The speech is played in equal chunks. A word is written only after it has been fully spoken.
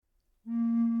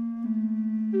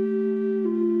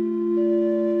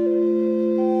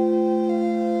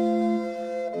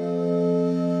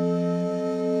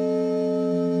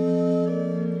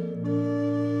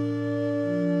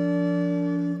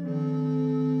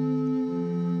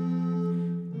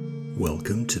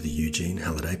Welcome to the Eugene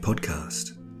Halliday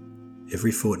podcast.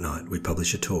 Every fortnight we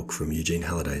publish a talk from Eugene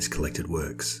Halliday's collected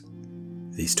works.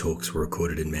 These talks were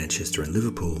recorded in Manchester and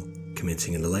Liverpool,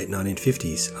 commencing in the late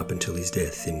 1950s up until his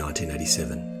death in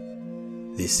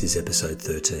 1987. This is episode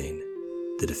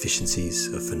 13, The Deficiencies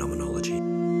of Phenomenology.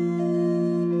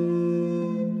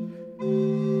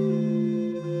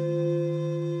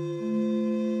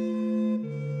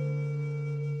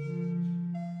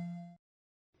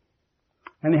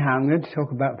 Anyhow, I'm going to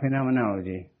talk about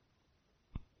phenomenology.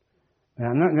 But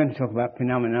I'm not going to talk about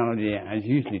phenomenology as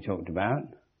usually talked about,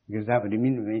 because that would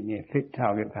immediately make me a fit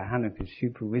target for Hanukkah's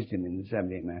super wisdom in the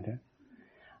subject matter.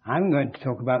 I'm going to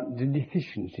talk about the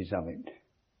deficiencies of it,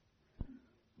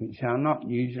 which are not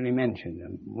usually mentioned,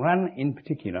 and one in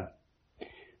particular.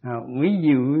 Now, we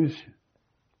use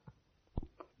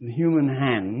the human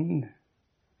hand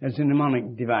as a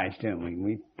mnemonic device, don't we?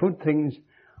 We put things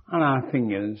on our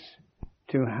fingers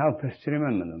to help us to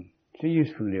remember them. It's a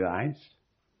useful device.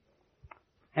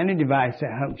 Any device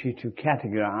that helps you to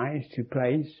categorize, to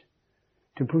place,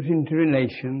 to put into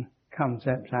relation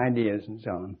concepts, ideas and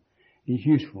so on is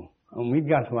useful. And we've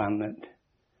got one that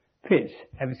fits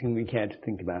everything we care to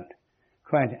think about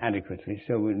quite adequately,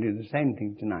 so we'll do the same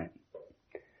thing tonight.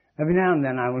 Every now and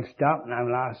then I will stop and I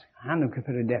will ask Hanukkah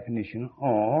for a definition,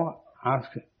 or ask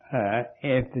her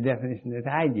if the definition that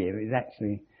I give is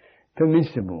actually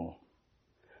permissible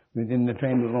within the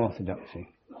frame of orthodoxy.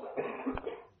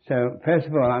 So, first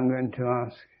of all, I'm going to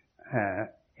ask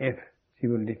her if she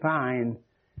will define,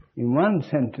 in one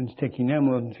sentence, taking no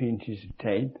more than 3 inches of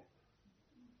tape,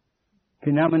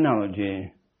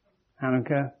 phenomenology.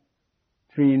 Hanukkah,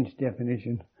 3-inch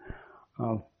definition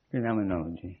of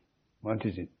phenomenology. What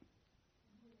is it?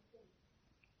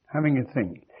 Having a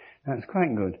think. That's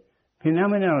quite good.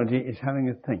 Phenomenology is having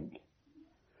a think.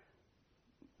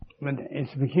 But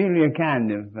it's a peculiar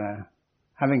kind of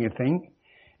having a think.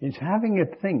 It's having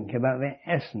a think about the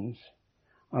essence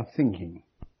of thinking,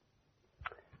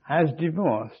 as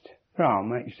divorced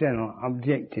from external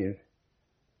objective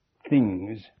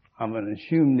things of an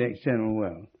assumed external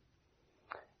world.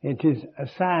 It is a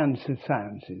science of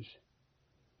sciences.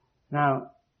 Now,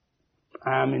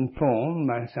 I am informed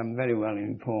by some very well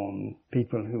informed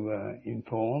people who were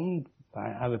informed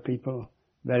by other people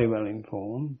very well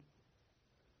informed,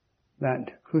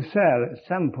 that Husserl at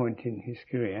some point in his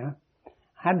career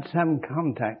had some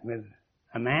contact with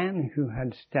a man who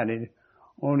had studied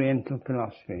Oriental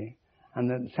philosophy, and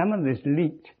that some of this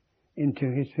leaked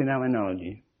into his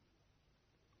phenomenology.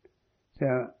 So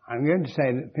I'm going to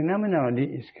say that phenomenology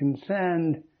is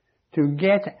concerned to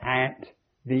get at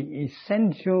the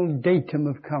essential datum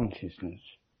of consciousness.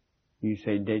 You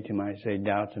say datum, I say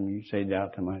datum, you say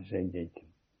datum, I say datum.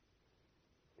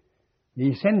 The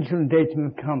essential datum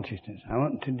of consciousness. I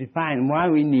want to define why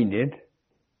we need it,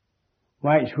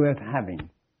 why it's worth having.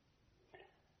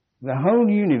 The whole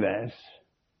universe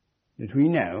that we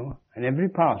know, and every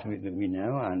part of it that we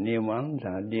know, our near ones,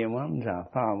 our dear ones, our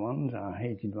far ones, our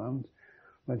hated ones,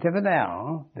 whatever they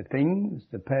are, the things,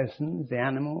 the persons, the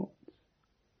animals,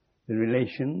 the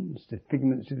relations, the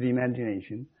figments of the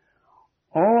imagination,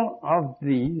 all of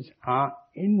these are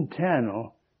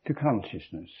internal to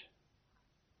consciousness.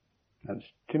 That's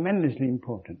tremendously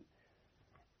important.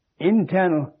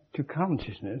 Internal to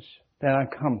consciousness, there are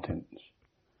contents.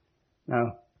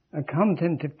 Now, a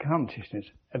content of consciousness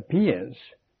appears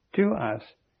to us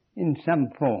in some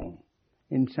form,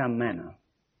 in some manner.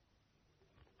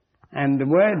 And the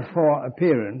word for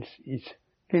appearance is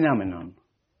phenomenon.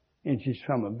 It is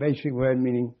from a basic word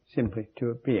meaning simply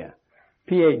to appear.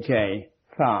 P-H-A,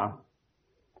 phar,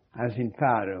 as in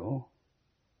pharaoh,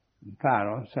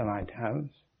 pharos, a lighthouse,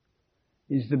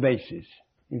 is the basis.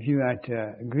 If you add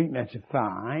a Greek letter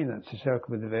phi, that's a circle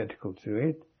with a vertical through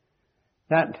it,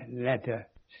 that letter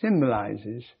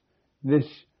symbolizes this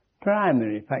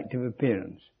primary fact of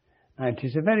appearance. And it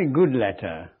is a very good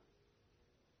letter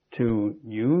to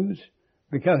use,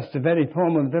 because the very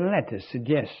form of the letter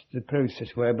suggests the process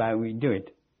whereby we do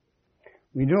it.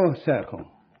 We draw a circle.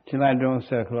 Shall I draw a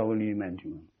circle, or will you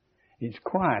imagine one? It's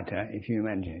quieter if you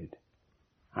imagine it.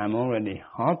 I'm already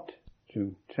hot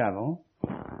to travel.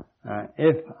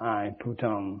 If I put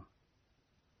on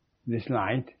this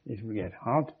light, it will get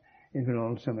hot. It will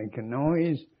also make a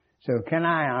noise. So can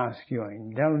I ask your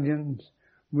indulgence?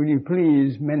 Will you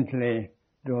please mentally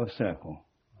draw a circle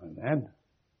like that?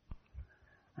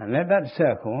 And let that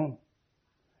circle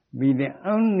be the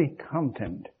only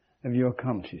content of your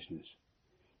consciousness.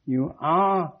 You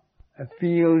are a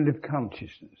field of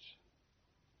consciousness.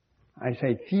 I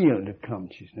say field of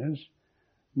consciousness,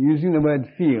 using the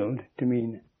word field to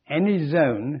mean any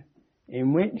zone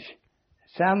in which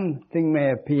something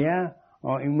may appear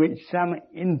or in which some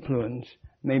influence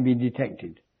may be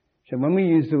detected. So when we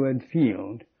use the word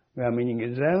field, we are meaning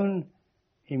a zone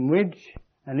in which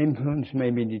an influence may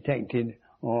be detected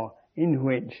or in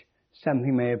which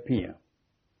something may appear.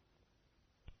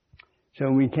 So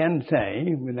we can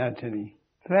say, without any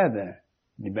further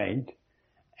debate,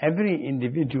 every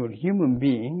individual human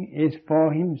being is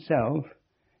for himself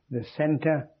the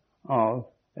center of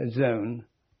a zone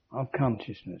of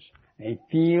consciousness, a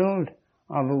field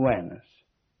of awareness.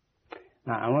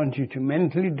 Now I want you to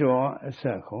mentally draw a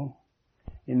circle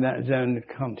in that zone of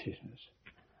consciousness.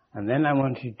 And then I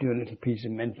want you to do a little piece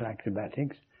of mental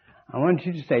acrobatics. I want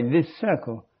you to say, this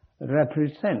circle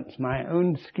represents my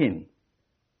own skin.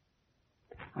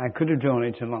 I could have drawn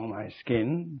it along my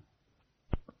skin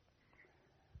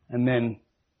and then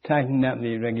tightened up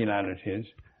the irregularities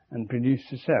and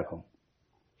produced a circle.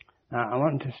 Now I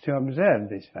want us to observe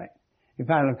this fact. If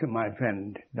I look at my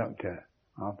friend Dr.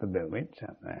 Arthur Berwitz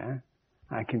up there,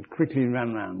 I can quickly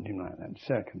run round him like that,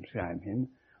 circumscribe him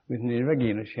with an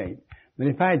irregular shape. But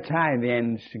if I tie the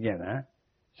ends together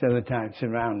so that I've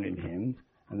surrounded him,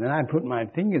 and then I put my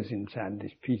fingers inside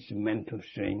this piece of mental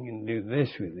string and do this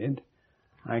with it,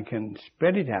 I can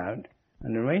spread it out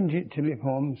and arrange it till it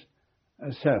forms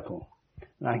a circle.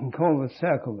 And I can call the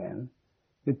circle then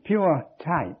the pure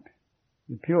type,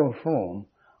 the pure form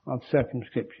of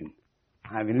circumscription.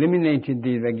 I've eliminated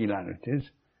the irregularities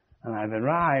and I've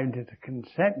arrived at a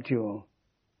conceptual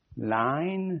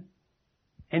line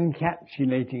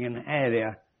encapsulating an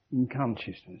area in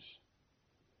consciousness.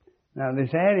 Now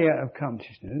this area of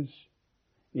consciousness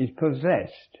is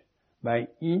possessed by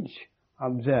each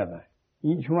observer.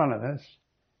 Each one of us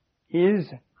is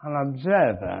an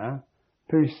observer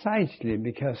precisely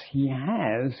because he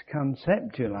has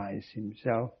conceptualized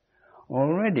himself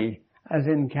already as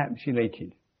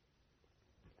encapsulated.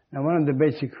 Now one of the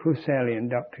basic Husserlian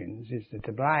doctrines is that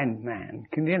a blind man,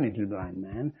 congenital blind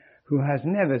man, who has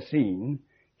never seen,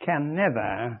 can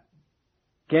never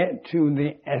get to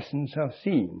the essence of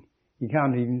seeing. He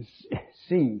can't even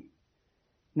see.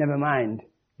 Never mind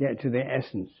get to the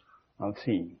essence of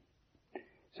seeing.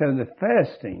 So the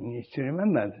first thing is to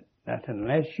remember that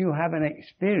unless you have an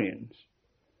experience,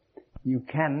 you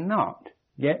cannot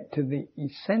get to the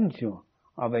essential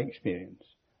of experience.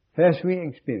 First we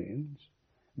experience,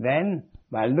 then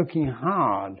by looking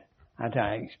hard at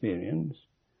our experience,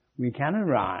 we can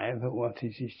arrive at what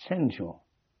is essential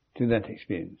to that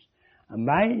experience. And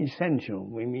by essential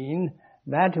we mean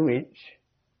that which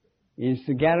is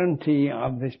the guarantee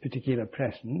of this particular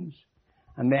presence,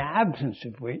 and the absence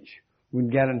of which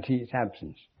would guarantee its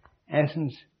absence.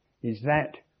 Essence is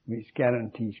that which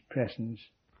guarantees presence,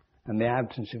 and the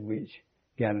absence of which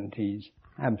guarantees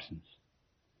absence.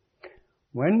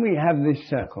 When we have this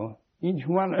circle, each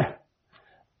one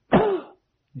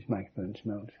this microphone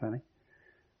smells funny.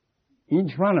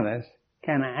 Each one of us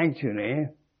can actually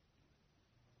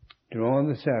draw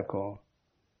the circle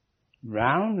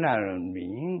round our own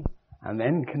being and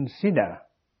then consider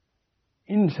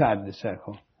inside the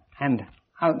circle and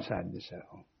outside the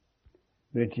circle.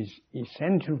 But it is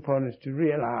essential for us to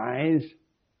realize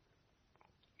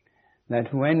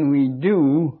that when we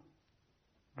do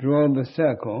draw the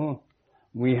circle,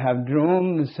 we have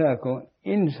drawn the circle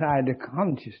inside a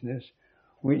consciousness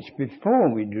which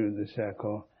before we drew the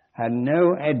circle had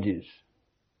no edges.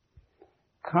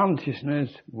 Consciousness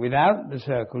without the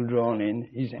circle drawn in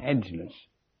is edgeless.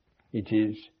 It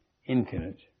is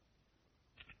infinite.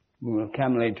 We will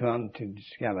come later on to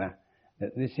discover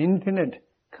that this infinite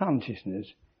consciousness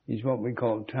is what we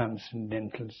call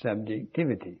transcendental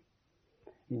subjectivity.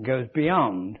 It goes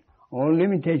beyond all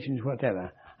limitations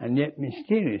whatever, and yet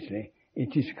mysteriously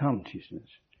it is consciousness.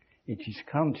 It is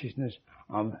consciousness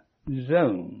of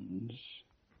zones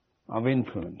of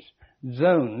influence,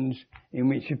 zones in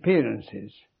which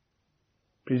appearances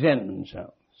present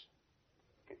themselves.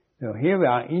 So here we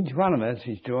are, each one of us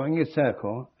is drawing a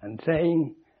circle and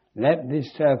saying, let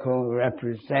this circle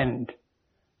represent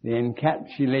the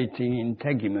encapsulating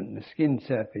integument, the skin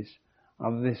surface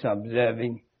of this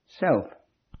observing self.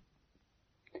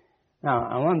 Now,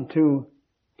 I want to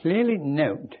clearly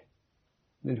note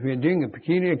that we are doing a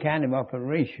peculiar kind of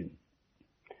operation.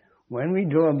 When we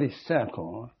draw this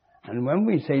circle, and when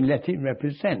we say let it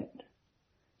represent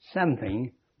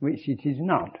something which it is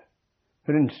not.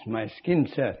 For instance, my skin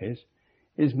surface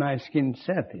is my skin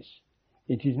surface.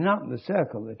 It is not the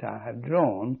circle that I have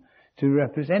drawn to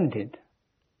represent it.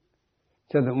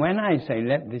 So that when I say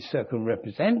let this circle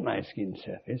represent my skin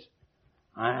surface,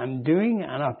 I am doing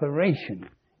an operation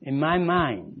in my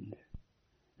mind.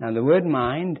 Now the word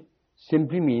mind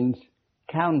simply means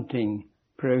counting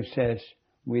process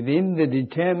within the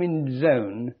determined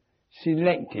zone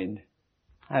selected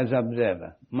as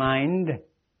observer. Mind,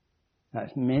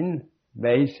 that's min,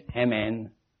 base,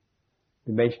 mn,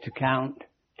 the base to count,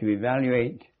 to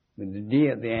evaluate, with the d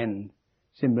at the end,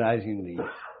 symbolizing the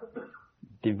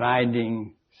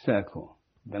dividing circle,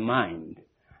 the mind.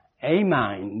 A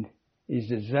mind is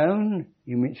the zone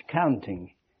in which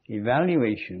counting,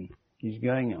 evaluation is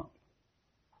going on.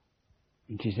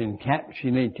 It is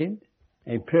encapsulated,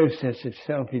 a process of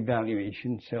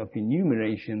self-evaluation,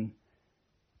 self-enumeration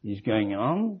is going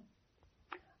on,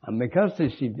 and because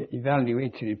this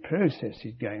evaluatory process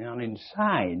is going on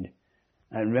inside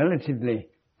a relatively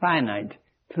finite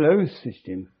closed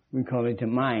system, we call it a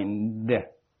mind.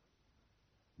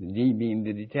 The D being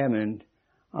the determinant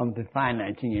of the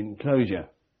finiting enclosure.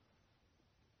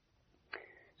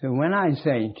 So when I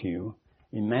say to you,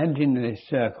 imagine this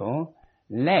circle,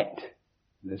 let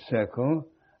the circle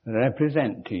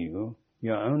represent to you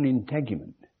your own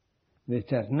integument. This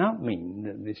does not mean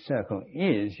that this circle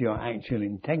is your actual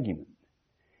integument.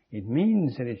 It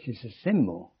means that it is a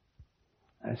symbol,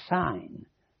 a sign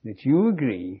that you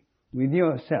agree with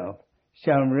yourself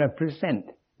shall represent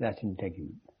that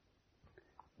integument.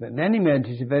 But then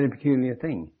emerges a very peculiar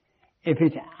thing. If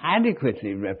it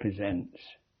adequately represents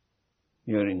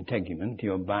your integument,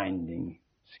 your binding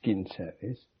skin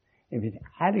surface, if it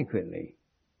adequately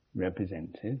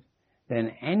represents it,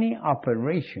 then any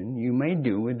operation you may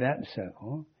do with that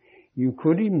circle, you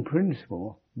could in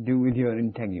principle do with your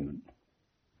integument.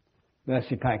 Thus,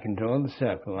 if I can draw the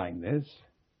circle like this,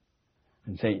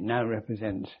 and say it now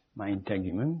represents my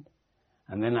integument,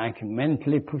 and then I can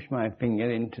mentally push my finger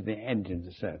into the edge of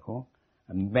the circle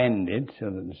and bend it so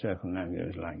that the circle now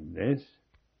goes like this.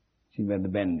 See where the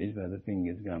bend is, where the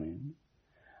finger's gone in.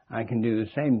 I can do the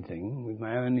same thing with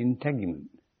my own integument.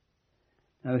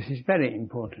 Now this is very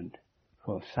important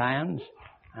for science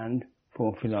and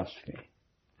for philosophy,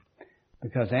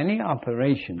 because any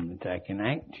operation that I can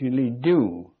actually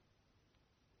do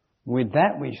with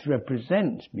that which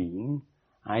represents being,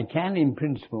 I can in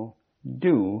principle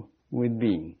do with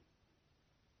being.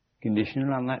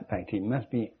 Conditional on that fact, it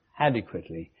must be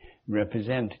adequately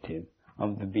representative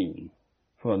of the being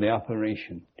for the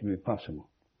operation to be possible.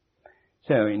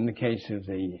 So in the case of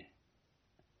the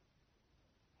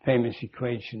famous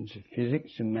equations of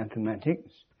physics and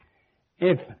mathematics,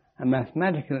 if a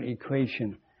mathematical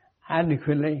equation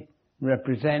adequately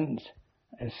represents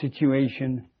a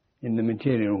situation in the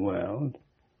material world,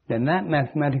 then that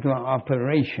mathematical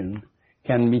operation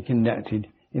can be conducted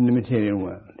in the material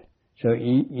world. So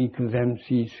E equals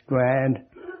mc squared,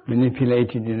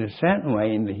 manipulated in a certain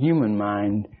way in the human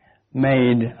mind,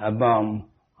 made a bomb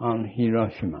on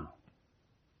Hiroshima.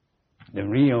 The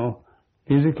real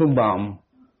physical bomb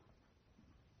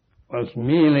was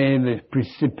merely the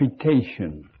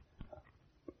precipitation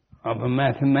of a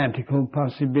mathematical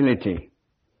possibility.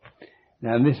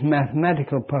 Now this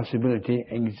mathematical possibility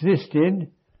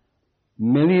existed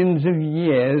millions of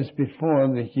years before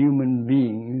the human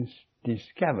beings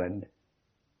discovered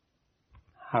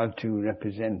how to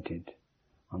represent it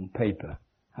on paper,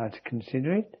 how to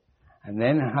consider it, and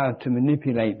then how to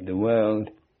manipulate the world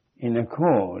in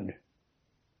accord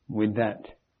with that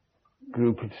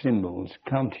group of symbols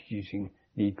constituting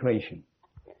the equation.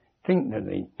 Think that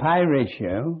the pi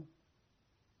ratio,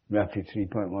 roughly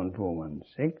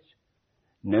 3.1416,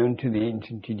 known to the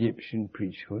ancient Egyptian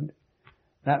priesthood,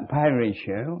 that pi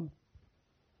ratio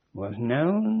was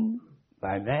known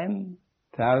by them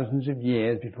thousands of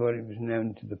years before it was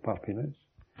known to the populace,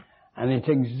 and it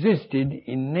existed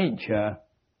in nature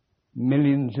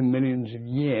millions and millions of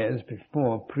years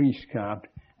before priestcraft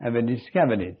ever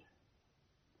discovered it.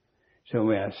 So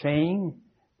we are saying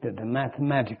that the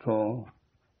mathematical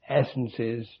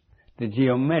essences, the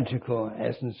geometrical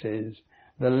essences,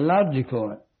 the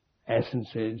logical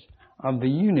essences of the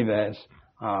universe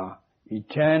are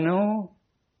eternal,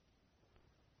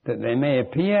 that they may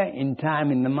appear in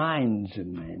time in the minds of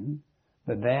men,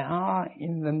 but they are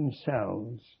in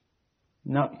themselves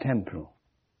not temporal.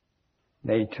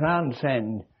 They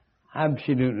transcend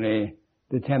absolutely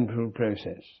the temporal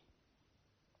process.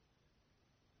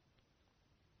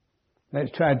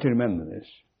 Let's try to remember this,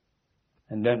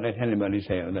 and don't let anybody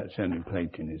say, oh, that's only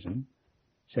Platonism.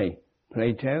 Say,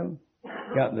 Plato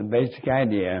got the basic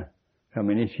idea from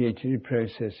initiatory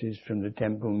processes, from the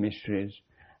temple mysteries,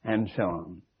 and so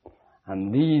on.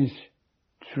 And these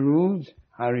truths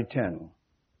are eternal.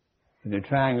 The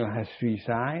triangle has three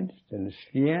sides, then the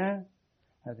sphere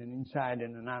has an inside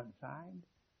and an outside,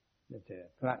 that a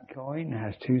flat coin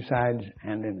has two sides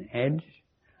and an edge,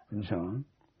 and so on.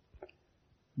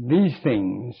 These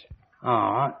things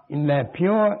are, in their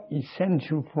pure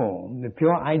essential form, the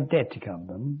pure eidetic of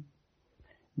them,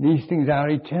 these things are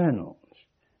eternals.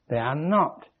 They are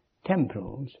not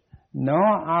temporals, nor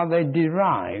are they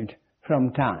derived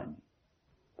from time.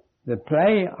 The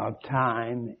play of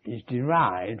time is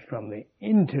derived from the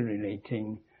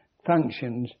interrelating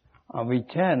functions of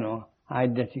eternal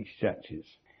eidetic structures.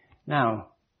 Now,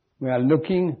 we are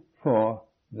looking for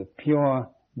the pure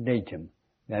datum,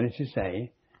 that is to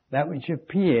say, that which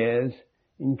appears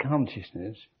in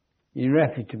consciousness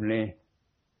irrefutably,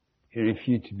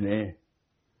 irrefutably,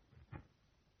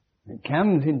 it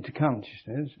comes into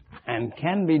consciousness and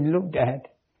can be looked at,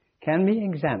 can be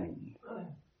examined.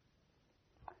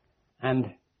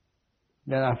 And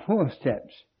there are 4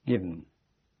 steps given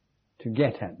to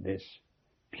get at this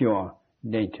pure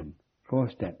datum. 4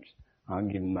 steps are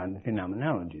given by the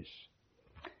phenomenologists.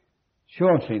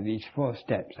 Shortly, these 4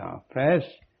 steps are: first,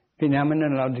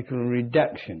 phenomenological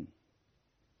reduction.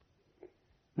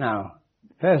 Now,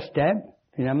 first step,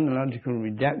 phenomenological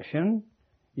reduction,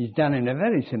 is done in a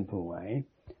very simple way.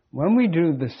 When we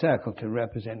drew the circle to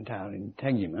represent our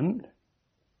integument,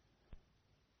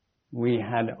 we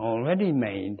had already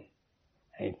made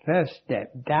a first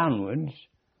step downwards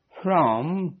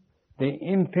from the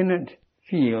infinite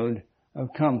field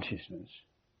of consciousness.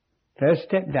 First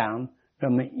step down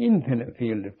from the infinite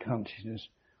field of consciousness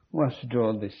was to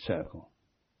draw this circle.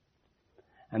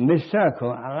 And this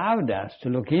circle allowed us to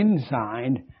look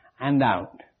inside and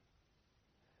out.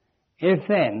 If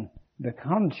then the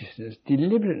consciousness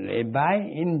deliberately, by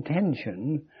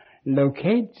intention,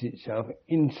 locates itself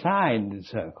inside the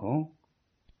circle,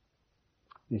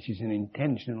 this is an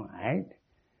intentional act,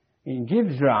 it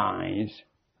gives rise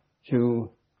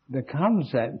to the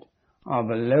concept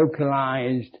of a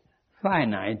localized,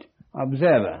 finite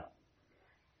observer.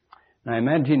 Now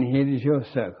imagine here is your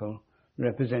circle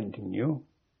representing you.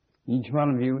 Each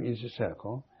one of you is a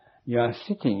circle. You are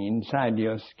sitting inside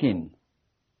your skin.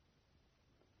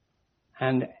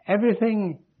 And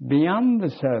everything beyond the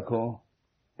circle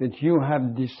that you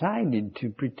have decided to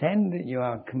pretend that you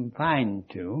are confined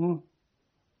to,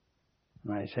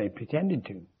 and I say pretended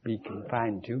to be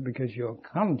confined to because your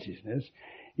consciousness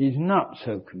is not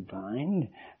so confined,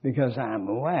 because I am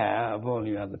aware of all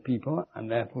you other people, and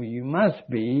therefore you must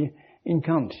be in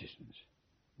consciousness.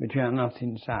 But you are not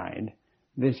inside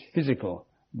this physical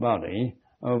body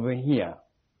over here.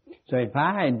 So if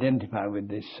I identify with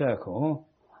this circle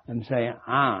and say,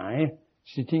 I,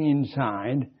 sitting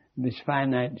inside this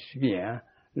finite sphere,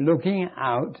 looking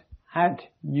out at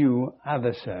you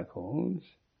other circles,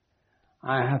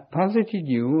 I have posited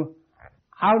you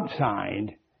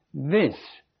outside this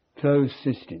closed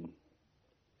system.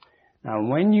 Now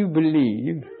when you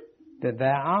believe that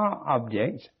there are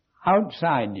objects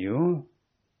outside you,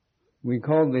 we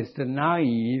call this the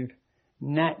naive,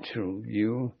 natural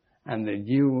view and the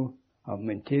view of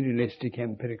materialistic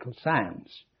empirical science.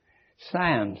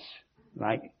 Science,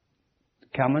 like the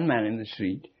common man in the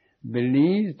street,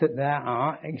 believes that there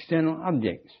are external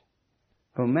objects.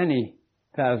 For many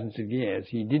thousands of years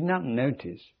he did not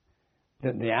notice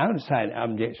that the outside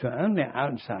objects were only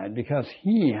outside because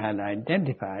he had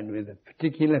identified with a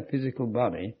particular physical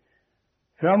body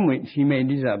from which he made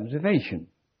his observation.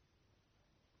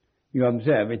 You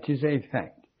observe, it is a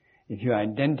fact. If you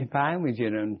identify with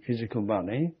your own physical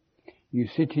body, you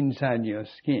sit inside your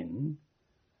skin,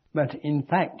 but in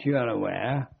fact you are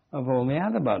aware of all the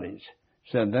other bodies.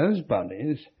 So those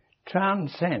bodies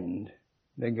transcend,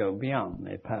 they go beyond,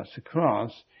 they pass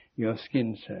across your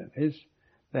skin surface.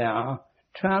 They are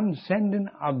transcendent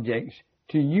objects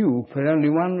to you for only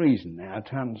one reason. They are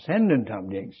transcendent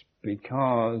objects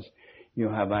because you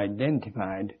have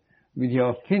identified with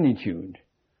your finitude,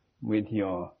 with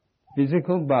your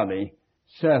physical body,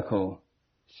 circle,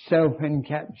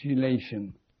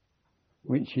 self-encapsulation,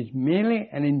 which is merely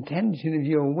an intention of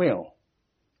your will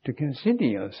to consider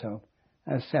yourself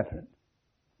as separate.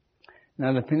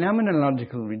 Now the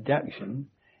phenomenological reduction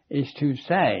is to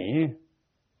say,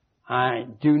 I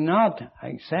do not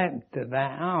accept that there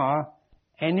are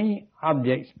any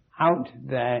objects out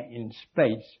there in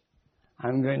space.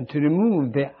 I'm going to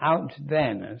remove the out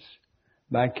there-ness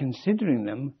by considering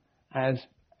them as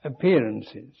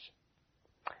appearances,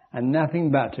 and nothing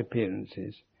but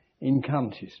appearances in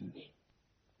consciousness.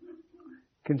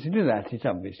 Consider that it's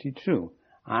obviously true.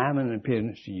 I am an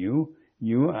appearance to you,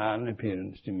 you are an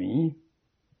appearance to me.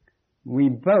 We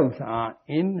both are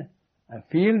in a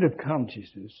field of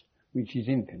consciousness which is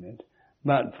infinite,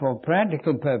 but for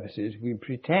practical purposes we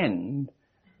pretend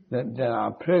that there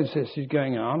are processes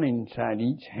going on inside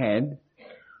each head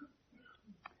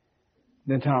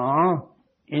that are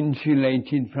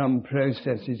insulated from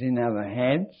processes in other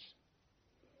heads.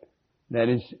 There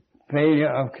is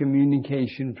failure of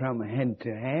communication from head to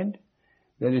head.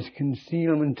 There is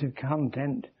concealment of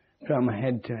content from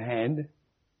head to head,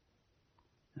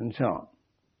 and so on.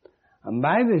 And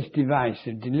by this device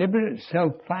of deliberate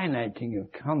self-finiting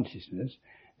of consciousness,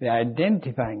 the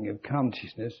identifying of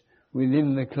consciousness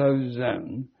within the closed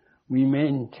zone, we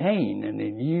maintain an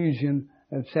illusion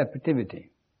of separativity.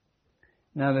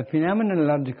 Now, the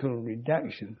phenomenological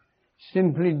reduction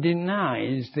simply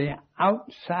denies the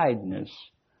outsideness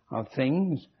of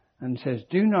things and says,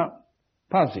 do not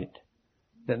posit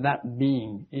that that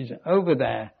being is over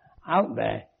there, out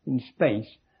there in space,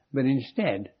 but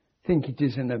instead think it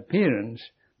is an appearance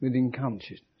within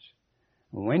consciousness.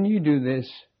 And when you do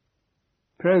this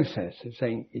process of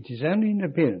saying it is only an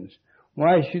appearance,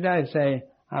 why should I say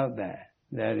out there?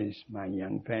 There is my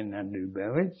young friend Andrew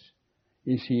Berwitz.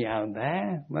 Is he out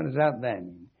there? What does out there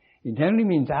mean? It only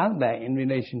means out there in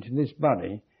relation to this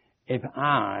body if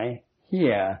I,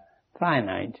 here,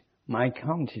 finite my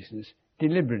consciousness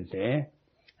deliberately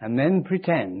and then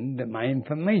pretend that my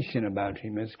information about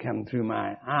him has come through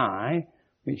my eye,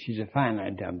 which is a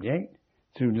finite object,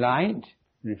 through light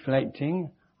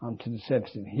reflecting onto the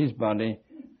surface of his body,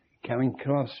 coming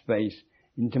across space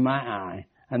into my eye,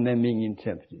 and then being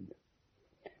interpreted.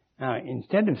 Now,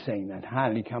 instead of saying that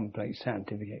highly complex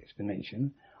scientific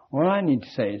explanation, all I need to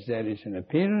say is there is an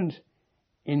appearance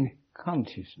in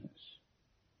consciousness.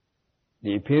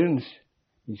 The appearance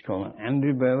is called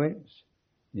Andrew Berwitz.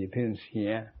 The appearance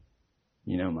here,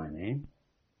 you know my name.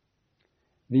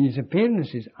 These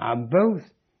appearances are both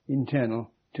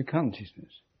internal to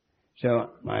consciousness. So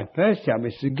my first job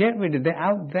is to get rid of the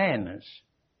out-there-ness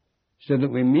so that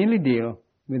we merely deal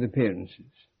with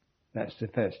appearances. That's the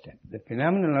first step. The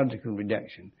phenomenological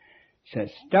reduction says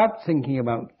stop thinking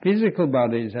about physical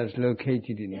bodies as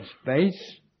located in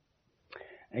space,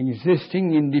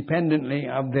 existing independently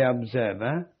of the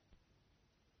observer.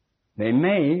 They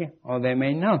may or they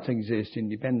may not exist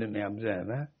independently of the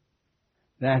observer.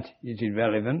 That is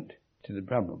irrelevant to the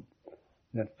problem.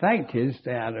 The fact is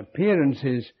they are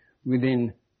appearances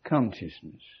within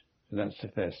consciousness. So that's the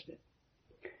first step.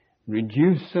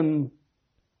 Reduce them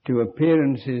to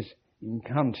appearances in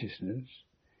consciousness.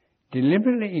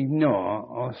 Deliberately ignore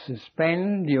or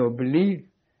suspend your belief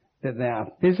that they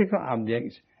are physical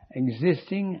objects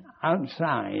existing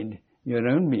outside your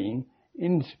own being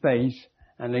in space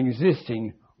and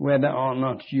existing whether or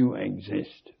not you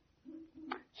exist.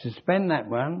 Suspend that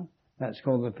one. That's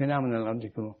called the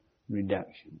phenomenological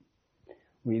reduction.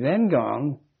 We then go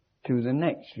on to the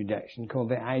next reduction called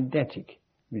the eidetic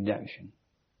reduction.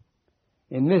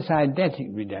 In this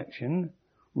eidetic reduction,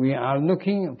 we are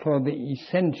looking for the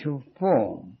essential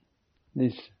form.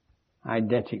 This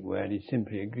eidetic word is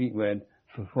simply a Greek word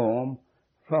for form,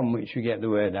 from which we get the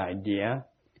word idea.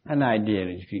 An idea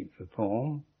is Greek for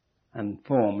form, and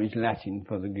form is Latin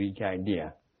for the Greek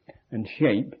idea. And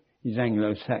shape is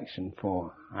Anglo-Saxon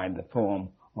for either form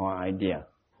or idea.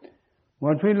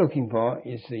 What we're looking for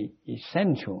is the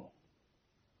essential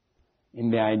in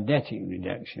the eidetic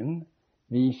reduction,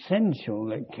 the essential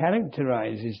that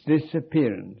characterizes this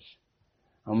appearance.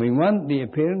 And we want the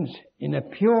appearance in a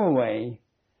pure way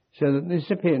so that this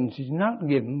appearance is not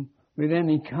given with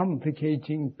any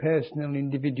complicating personal,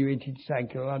 individuated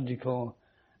psychological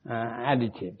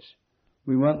additives.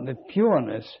 We want the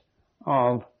pureness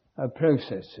of a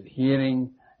process of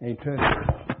hearing, a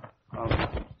process of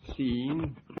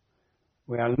seeing.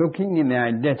 We are looking in the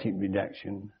eidetic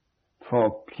reduction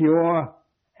for pure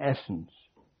essence.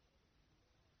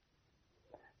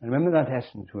 And remember that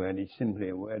essence word is simply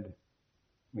a word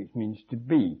which means to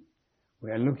be.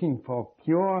 We are looking for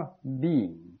pure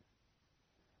being.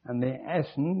 And the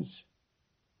essence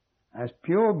as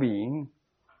pure being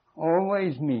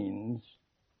always means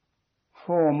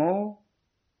formal,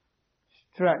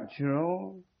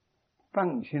 structural,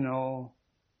 functional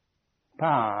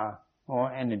power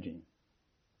or energy.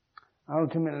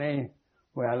 Ultimately,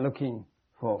 we are looking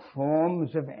for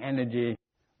forms of energy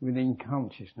within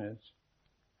consciousness,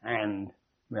 and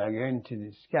we are going to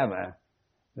discover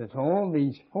that all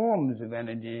these forms of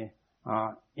energy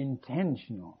are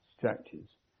intentional structures.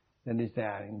 That is, they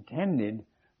are intended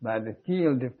by the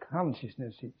field of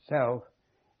consciousness itself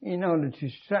in order to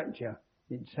structure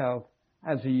itself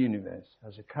as a universe,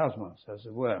 as a cosmos, as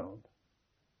a world.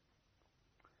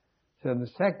 So the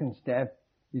second step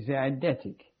is the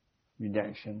eidetic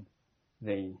reduction,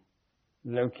 the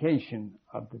location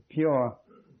of the pure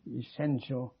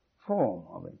essential form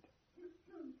of it.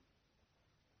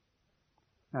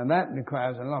 Now that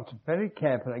requires a lot of very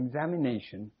careful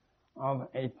examination of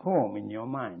a form in your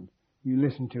mind. you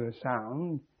listen to a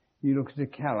sound, you look at the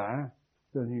colour,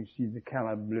 so you see the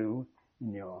colour blue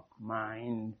in your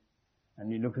mind,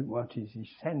 and you look at what is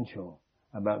essential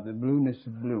about the blueness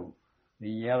of blue, the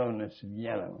yellowness of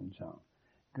yellow, and so on.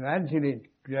 Gradually it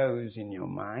grows in your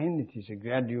mind. It is a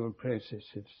gradual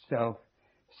process of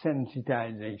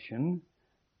self-sensitization.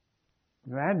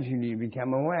 Gradually you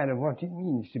become aware of what it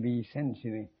means to be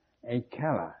essentially a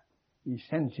colour,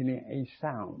 essentially a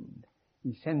sound,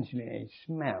 essentially a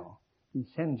smell,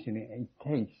 essentially a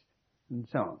taste, and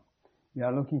so on. You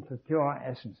are looking for pure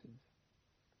essences.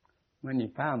 When you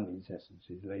found these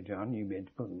essences later on, you'll be able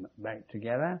to put them back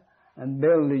together and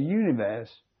build a universe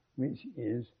which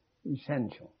is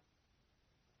essential.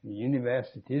 A universe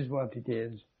that is what it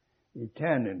is,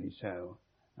 eternally so,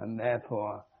 and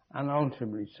therefore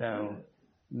unalterably so,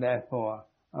 therefore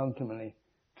ultimately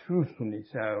truthfully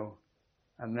so,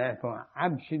 and therefore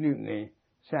absolutely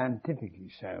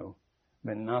scientifically so,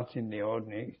 but not in the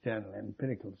ordinary external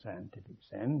empirical scientific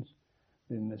sense,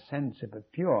 but in the sense of a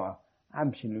pure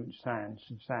absolute science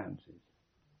of sciences,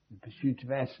 the pursuit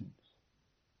of essence.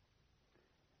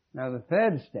 Now the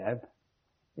third step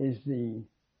is the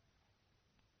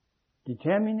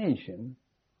determination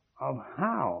of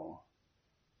how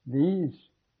these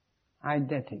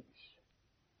eidetics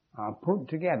are put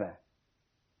together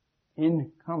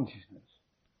in consciousness.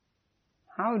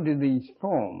 How do these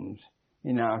forms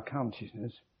in our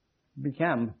consciousness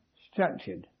become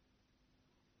structured?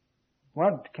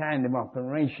 What kind of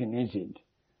operation is it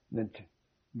that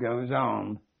goes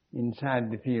on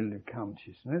inside the field of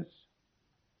consciousness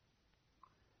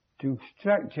to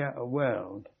structure a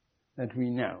world that we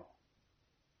know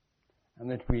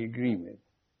and that we agree with?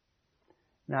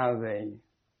 Now, the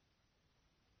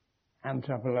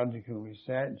anthropological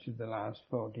research of the last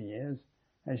 40 years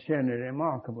has shown a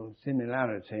remarkable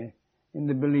similarity in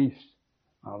the beliefs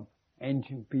of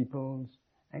ancient peoples,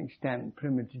 extant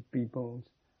primitive peoples,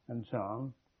 and so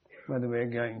on, whether we're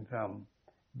going from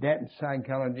depth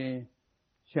psychology,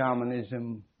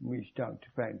 shamanism, witch doctor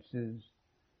practices,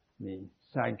 the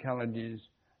psychologies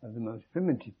of the most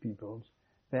primitive peoples,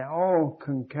 they all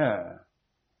concur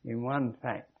in one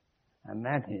fact, and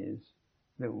that is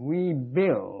that we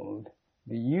build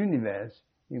the universe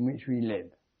in which we live.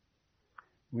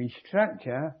 We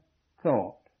structure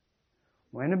thought.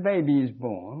 When a baby is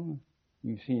born,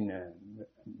 you've seen a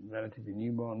relatively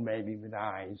newborn baby with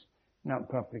eyes not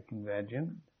properly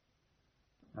convergent,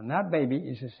 and that baby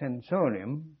is a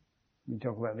sensorium. We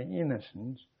talk about the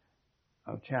innocence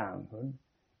of childhood.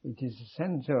 It is a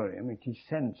sensorium, it is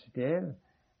sensitive,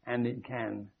 and it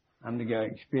can undergo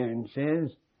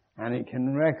experiences, and it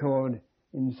can record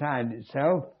inside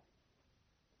itself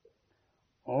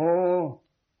all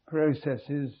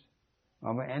processes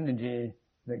of energy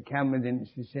that come within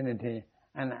its vicinity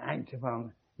and act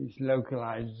upon its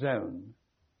localized zone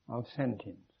of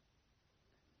sentience.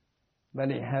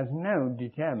 But it has no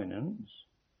determinants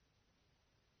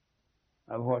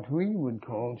of what we would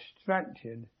call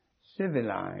structured,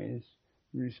 civilized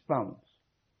response.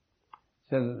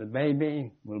 So that the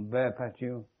baby will burp at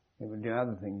you, it will do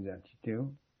other things at you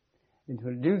too. It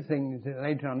will do things that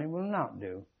later on it will not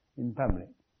do in public.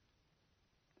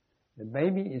 The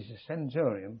baby is a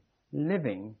sensorium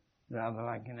living rather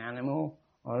like an animal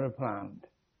or a plant,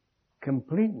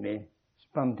 completely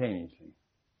spontaneously.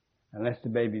 Unless the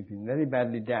baby's been very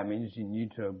badly damaged in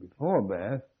utero before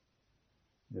birth,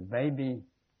 the baby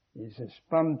is a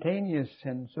spontaneous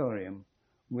sensorium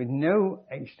with no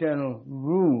external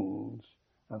rules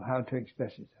of how to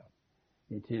express itself.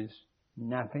 It is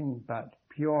nothing but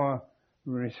pure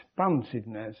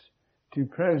responsiveness to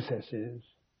processes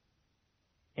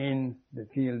in the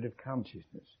field of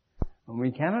consciousness. And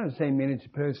we cannot say merely to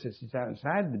processes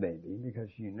outside the baby, because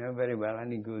you know very well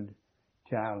any good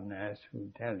child nurse will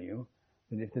tell you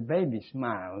that if the baby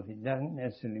smiles, it doesn't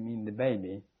necessarily mean the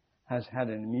baby has had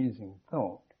an amusing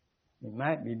thought. It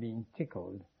might be being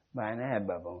tickled by an air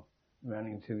bubble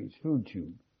running through its food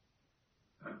tube.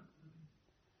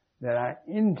 There are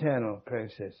internal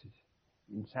processes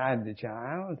inside the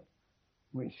child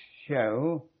which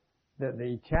show that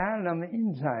the child on the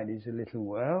inside is a little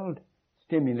world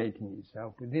stimulating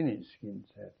itself within its skin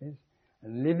surface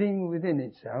and living within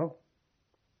itself,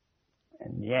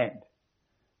 and yet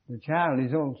the child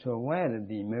is also aware of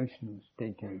the emotional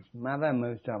state of its mother,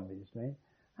 most obviously,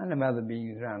 and of other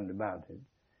beings round about it.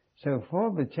 So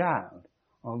for the child,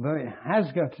 although it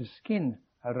has got a skin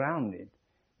around it,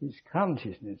 its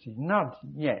consciousness is not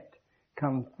yet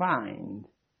confined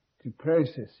to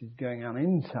processes going on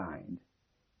inside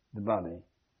the body,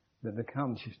 but the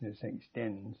consciousness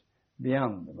extends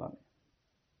beyond the body.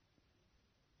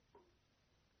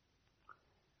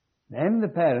 Then the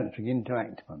parents begin to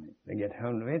act upon it. They get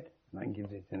hold of it, and that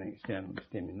gives it an external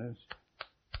stimulus,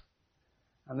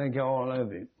 and they go all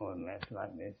over it, more or less,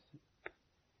 like this.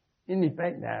 In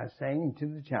effect, they are saying to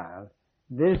the child,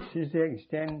 this is the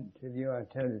extent of your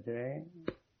territory,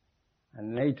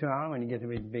 and later on, when you get a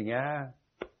bit bigger,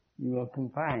 you will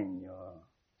confine your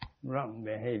rotten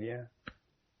behaviour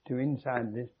to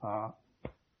inside this part,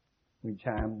 which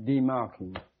I am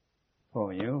demarking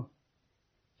for you,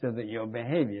 so that your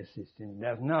behaviour system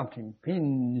does not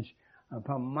impinge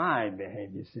upon my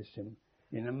behaviour system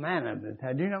in a manner that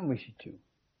I do not wish it to.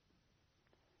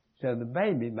 So the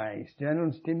baby, by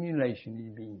external stimulation,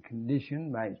 is being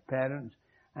conditioned by its parents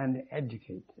and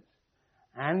educators,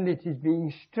 and it is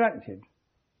being structured.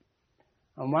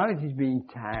 And while it is being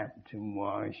tapped and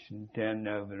washed and turned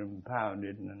over and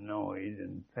powdered and annoyed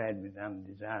and fed with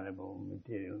undesirable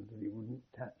materials that it wouldn't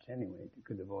touch anyway if it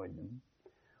could avoid them,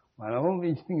 while all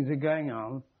these things are going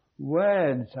on,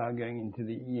 words are going into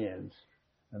the ears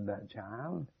of that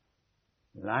child,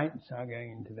 lights are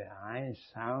going into the eyes,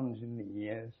 sounds in the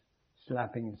ears,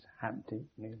 slappings haptically,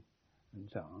 and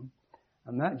so on.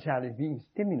 And that child is being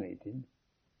stimulated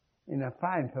in a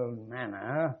fivefold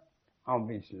manner,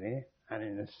 obviously, and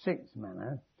in a sixth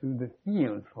manner, through the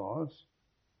field force,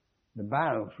 the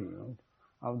biofield,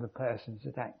 of the persons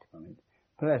that act upon it,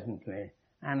 pleasantly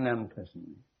and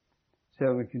unpleasantly.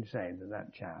 So we could say that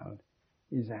that child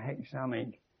is a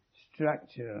hexamic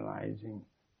structuralizing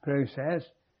process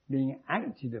being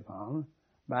acted upon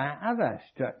by other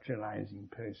structuralizing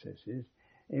processes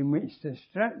in which the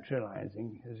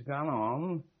structuralizing has gone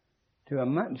on to a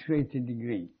much greater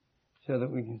degree, so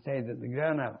that we can say that the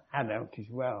grown-up adult is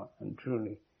well and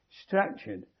truly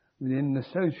structured within the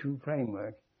social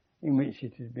framework in which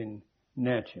it has been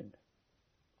nurtured.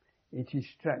 It is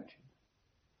structured.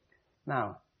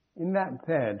 Now, in that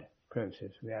third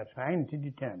process, we are trying to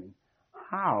determine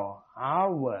how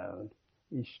our world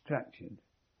is structured,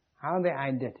 how the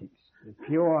eidetics, the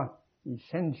pure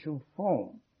essential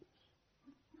forms,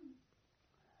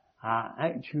 are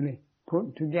actually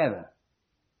put together.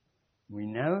 We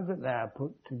know that they are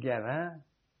put together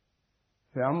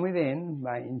from within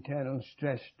by internal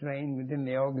stress strain within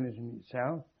the organism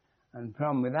itself, and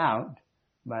from without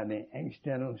by the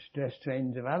external stress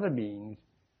strains of other beings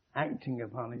acting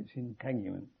upon its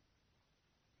integument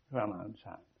from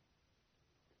outside.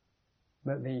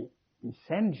 But the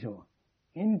essential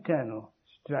internal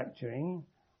structuring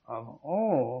of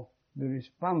all the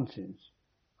responses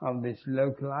of this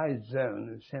localized zone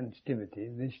of sensitivity,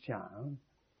 this child,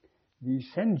 the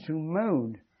essential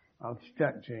mode of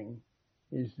structuring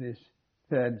is this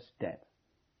third step.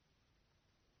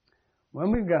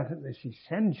 When we've got at this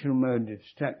essential mode of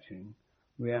structuring,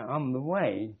 we are on the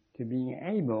way to being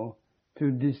able to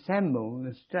dissemble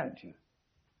the structure.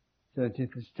 So that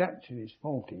if the structure is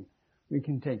faulty, we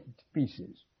can take it to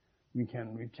pieces. We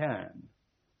can return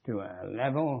to a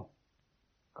level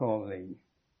called the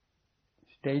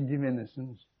stage of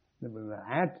innocence that we were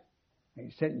at,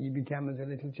 except you become as a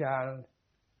little child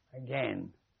again.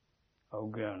 O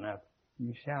grown up,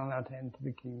 you shall not enter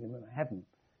the kingdom of heaven.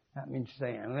 That means to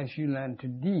say, unless you learn to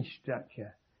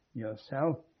destructure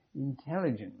yourself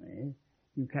intelligently,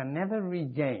 you can never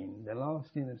regain the lost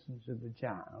innocence of the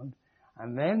child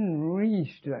and then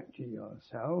restructure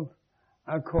yourself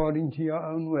according to your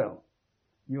own will.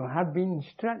 You have been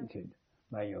structured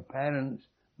by your parents,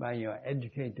 by your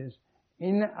educators,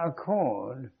 in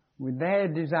accord with their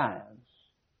desires,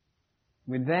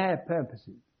 with their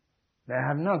purposes. They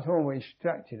have not always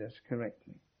structured us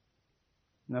correctly,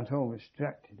 not always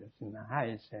structured us in the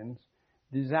highest sense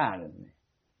desirably.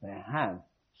 They have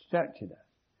structured us.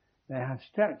 They have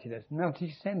structured us not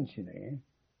essentially,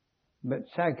 but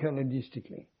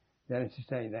psychologistically. That is to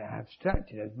say, they have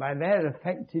structured us by their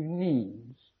affective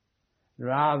needs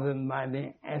rather than by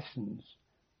the essence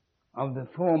of the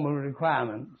formal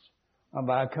requirements of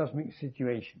our cosmic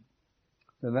situation.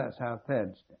 So that's our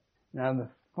third step. Now the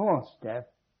fourth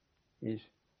step is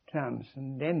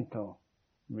transcendental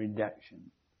reduction.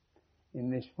 In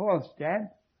this fourth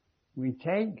step, we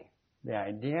take the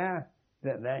idea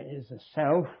that there is a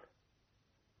self,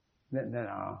 that there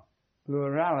are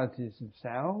pluralities of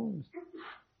selves,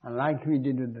 and like we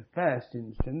did with the first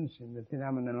instance in the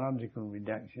phenomenological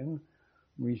reduction,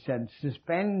 we said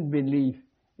suspend belief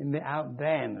in the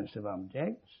out-there-ness of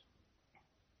objects,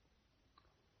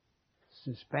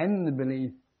 suspend the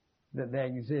belief that they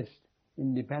exist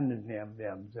independently of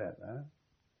the observer,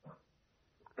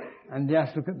 and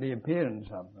just look at the appearance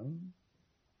of them,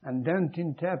 and don't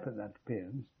interpret that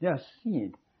appearance, just see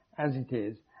it as it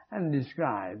is, and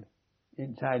describe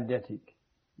its eidetic,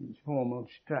 its formal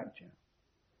structure.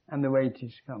 and the way it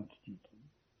is constituted.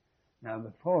 Now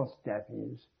the fourth step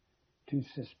is to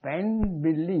suspend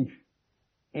belief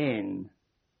in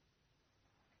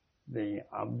the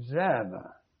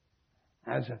observer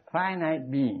as a finite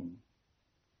being.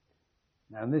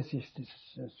 Now this is to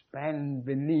suspend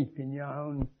belief in your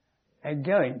own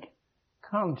egoic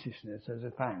consciousness as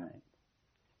a finite.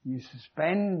 You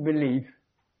suspend belief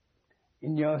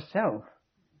in yourself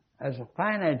as a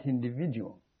finite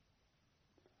individual.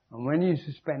 And when you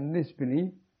suspend this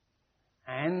belief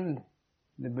and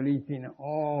the belief in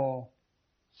all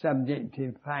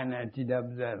subjective finited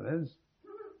observers,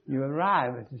 you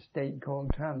arrive at a state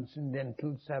called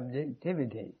transcendental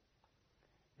subjectivity.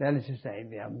 That is to say,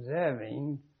 the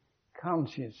observing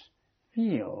conscious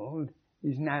field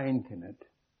is now infinite.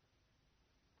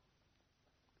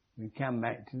 We come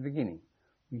back to the beginning.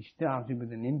 We started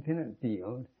with an infinite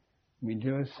field. We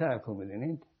drew a circle within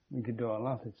it. We could draw a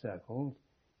lot of circles.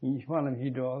 Each one of you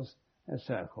draws a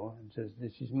circle and says,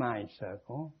 this is my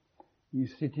circle. You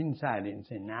sit inside it and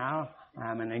say, now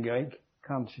I'm an egoic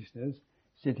consciousness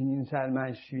sitting inside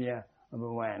my sphere of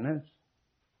awareness.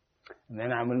 And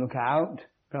then I will look out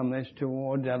from this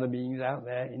towards other beings out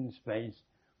there in space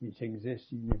which exist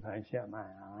even if I shut my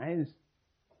eyes,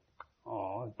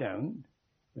 or don't,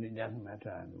 but it doesn't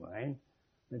matter either way.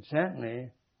 But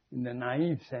certainly, in the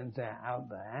naive sense, they're out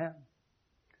there.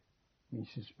 We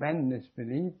suspend this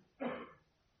belief.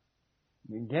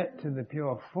 We get to the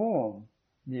pure form,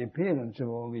 the appearance of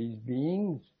all these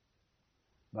beings,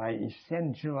 by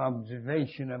essential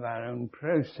observation of our own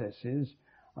processes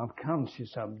of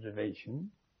conscious observation,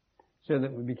 so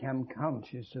that we become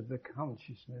conscious of the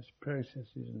consciousness processes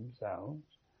themselves.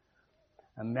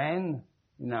 And then,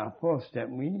 in our fourth step,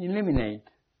 we eliminate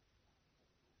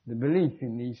the belief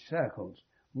in these circles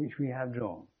which we have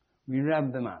drawn. We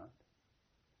rub them out.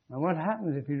 Now what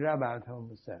happens if we rub out all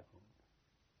the circles?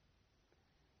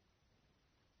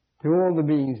 Do all the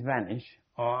beings vanish,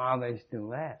 or are they still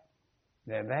there?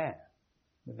 They're there,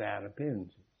 but they are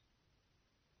appearances.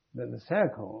 But the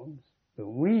circles that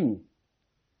we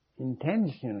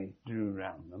intentionally drew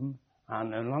round them are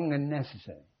no longer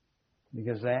necessary,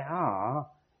 because they are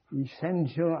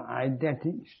essential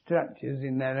eidetic structures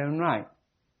in their own right.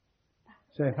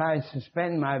 So if I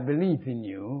suspend my belief in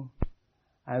you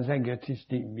as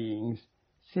egotistic beings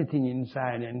sitting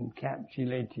inside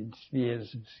encapsulated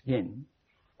spheres of skin,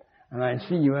 and I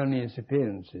see you only as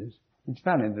appearances, it's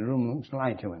funny, the room looks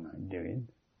lighter when I do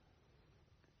it.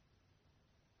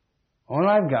 All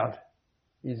I've got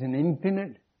is an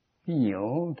infinite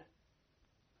field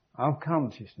of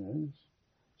consciousness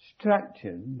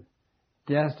structured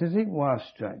just as it was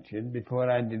structured before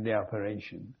I did the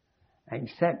operation,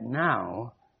 except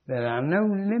now there are no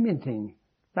limiting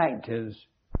factors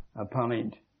upon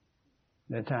it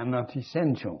that are not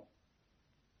essential.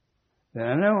 There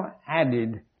are no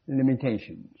added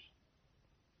limitations.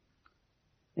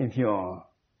 If your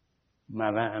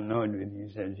mother, annoyed with you,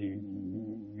 says,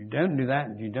 you don't do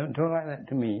that, you don't talk like that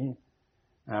to me,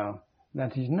 now,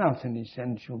 that is not an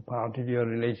essential part of your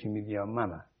relation with your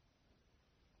mother.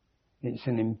 It's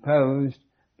an imposed,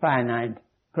 finite,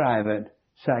 private,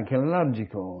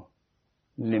 psychological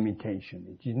limitation.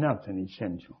 It is not an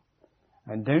essential.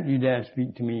 And don't you dare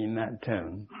speak to me in that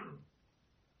tone.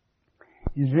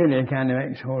 It's really a kind of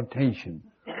exhortation.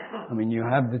 I mean, you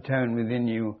have the tone within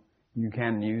you, you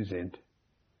can use it.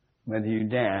 Whether you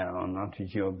dare or not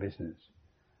is your business.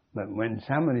 But when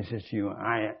somebody says to you,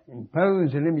 I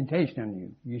impose a limitation on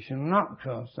you, you shall not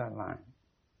cross that line.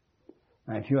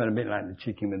 Now, if you are a bit like the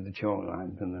chicken with the chalk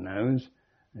line from the nose,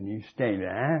 and you stay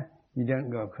there, you don't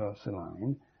go across the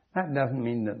line, that doesn't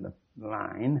mean that the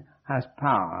line has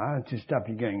power to stop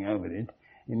you going over it.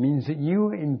 It means that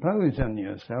you impose on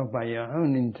yourself, by your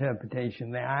own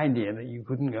interpretation, the idea that you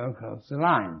couldn't go across the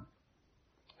line.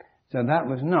 So that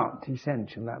was not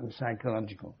essential, that was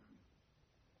psychological.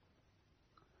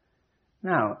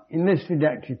 Now, in this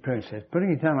reductive process,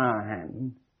 putting it on our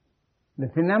hand, the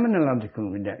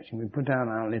phenomenological reduction we put on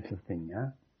our little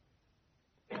finger,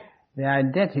 the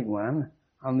eidetic one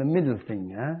on the middle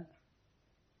finger,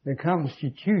 the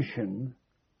constitution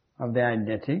of the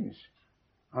eidetics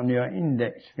on your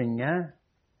index finger,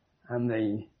 and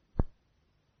the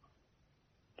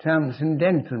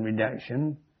transcendental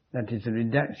reduction, that is the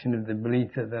reduction of the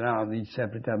belief that there are these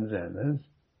separate observers,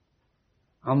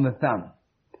 on the thumb.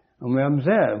 And we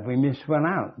observe we miss one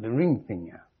out, the ring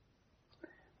finger,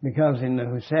 because in the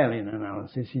Husserlian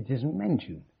analysis it isn't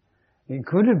mentioned. It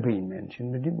could have been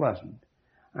mentioned, but it wasn't.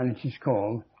 And it is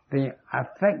called the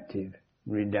affective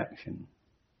reduction.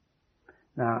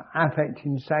 Now, affect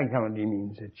in psychology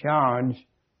means a charge,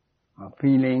 or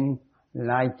feeling,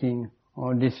 liking,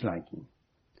 or disliking.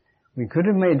 We could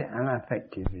have made an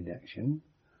affective reduction.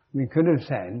 We could have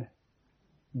said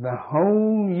the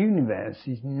whole universe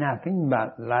is nothing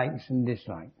but likes and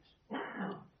dislikes.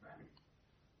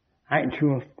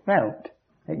 Actual felt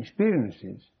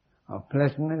experiences of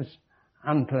pleasantness,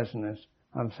 unpleasantness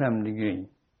of some degree.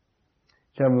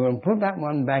 So we will put that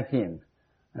one back in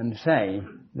and say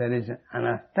there is an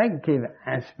affective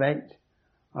aspect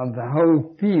of the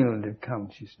whole field of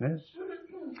consciousness,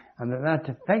 and that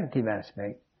affective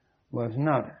aspect was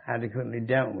not adequately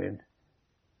dealt with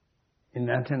in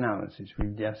that analysis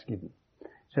we've just given.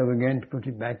 So we're going to put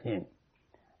it back in.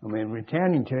 And we're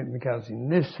returning to it because in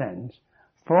this sense,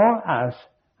 for us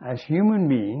as human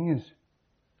beings,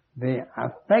 the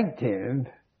affective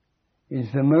is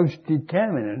the most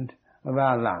determinant of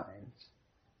our lives.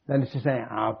 That is to say,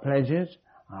 our pleasures,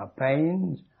 our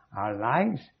pains, our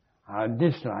likes, our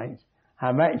dislikes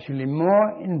have actually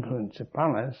more influence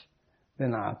upon us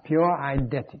than our pure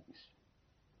eidetics,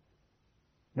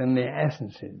 than the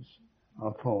essences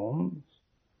of forms,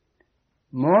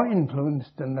 more influence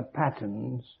than the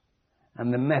patterns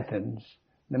and the methods,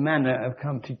 the manner of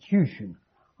constitution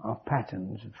of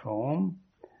patterns of form,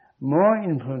 more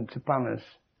influence upon us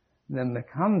than the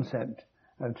concept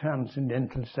of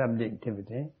transcendental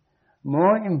subjectivity,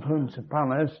 more influence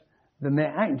upon us than the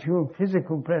actual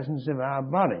physical presence of our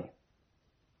body.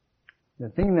 The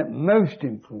thing that most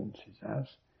influences us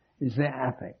is the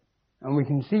affect. And we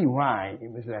can see why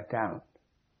it was left out.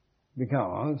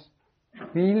 Because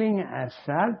feeling as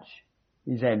such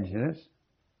is edgeless.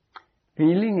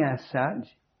 Feeling as such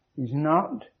is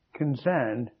not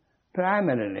concerned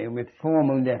primarily with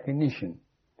formal definition.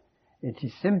 It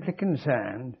is simply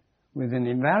concerned with an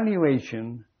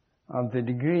evaluation of the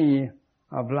degree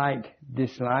of like,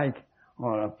 dislike,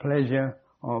 or of pleasure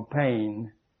or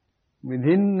pain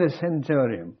within the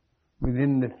sensorium,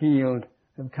 within the field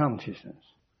of consciousness.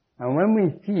 And when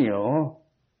we feel,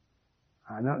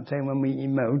 I'm not saying when we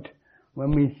emote,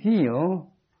 when we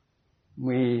feel,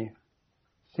 we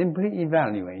simply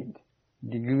evaluate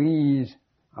degrees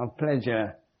of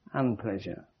pleasure and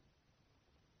unpleasure.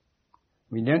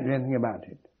 We don't do anything about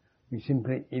it. We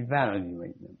simply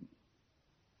evaluate them.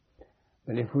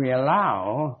 But if we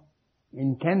allow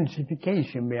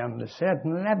intensification beyond a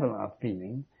certain level of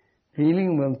feeling,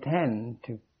 feeling will tend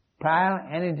to pile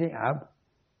energy up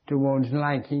towards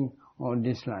liking or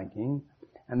disliking,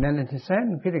 and then at a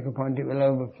certain critical point it will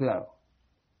overflow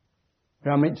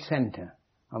from its center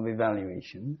of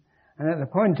evaluation, and at the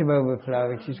point of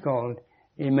overflow it is called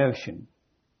emotion.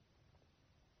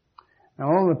 Now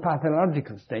all the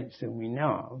pathological states that we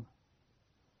know of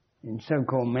in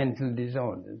so-called mental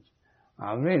disorders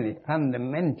are really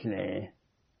fundamentally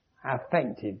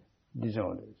affective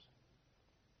disorders.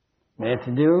 They're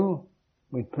to do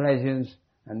with pleasures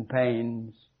and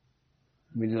pains,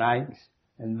 with likes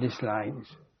and dislikes,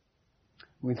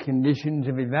 with conditions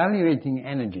of evaluating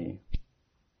energy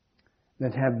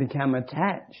that have become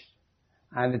attached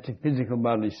either to physical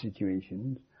body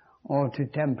situations or to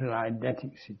temporal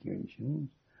eidetic situations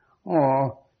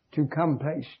or to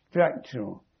complex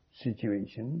structural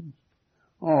situations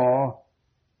or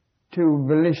to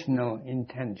volitional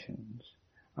intentions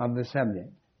of the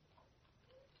subject.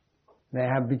 They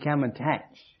have become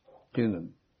attached to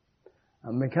them.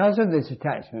 And because of this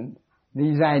attachment,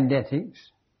 these eidetics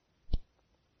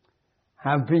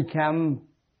have become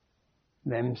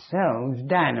themselves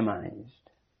dynamized.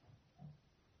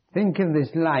 Think of this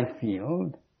life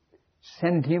field,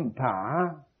 sentient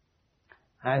power,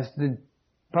 as the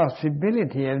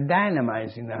possibility of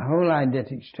dynamizing the whole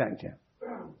eidetic structure.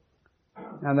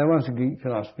 Now there was a Greek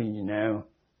philosophy, you know,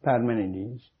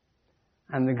 Parmenides,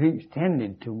 and the Greeks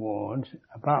tended towards,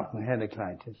 apart from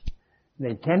Heraclitus,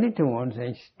 they tended towards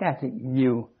a static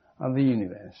view of the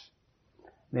universe.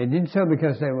 They did so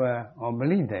because they were, or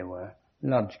believed they were,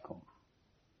 logical.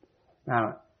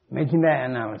 Now, making their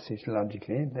analysis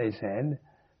logically, they said,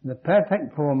 the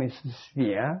perfect form is the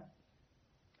sphere,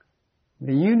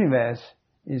 the universe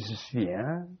is a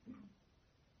sphere,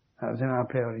 that was an a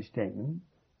priori statement.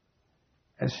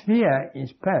 A sphere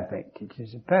is perfect, it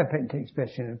is a perfect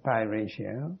expression of pi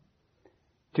ratio.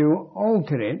 To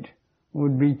alter it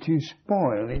would be to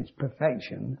spoil its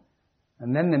perfection,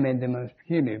 and then they made the most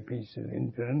peculiar piece of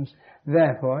inference,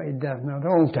 therefore it does not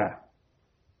alter.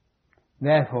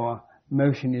 Therefore,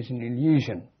 motion is an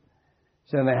illusion.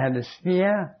 So they had a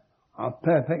sphere of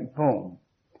perfect form.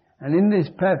 And in this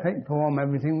perfect form,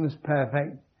 everything was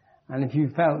perfect, and if you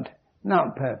felt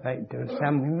not perfect, there was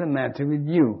something the matter with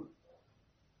you.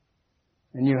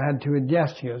 And you had to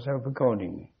adjust yourself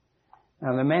accordingly.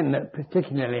 Now the men that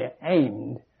particularly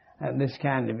aimed at this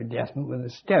kind of adjustment were the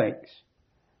Stoics.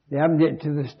 The object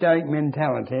of the Stoic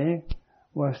mentality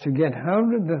was to get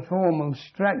hold of the formal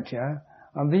structure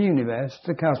of the universe,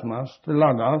 the cosmos, the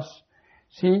logos,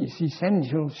 see its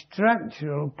essential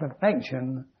structural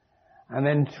perfection, and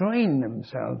then train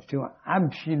themselves to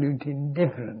absolute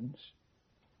indifference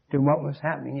to what was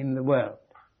happening in the world.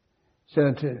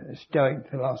 So to a Stoic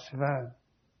philosopher,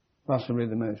 possibly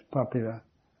the most popular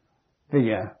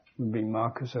figure would be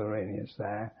Marcus Aurelius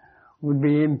there, would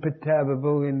be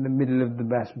imperturbable in the middle of the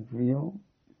battlefield,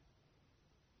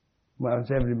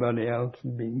 whilst everybody else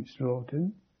was being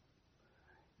slaughtered.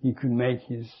 He could make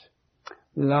his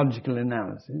logical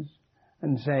analysis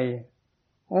and say,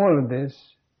 all of this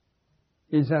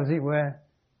is, as it were,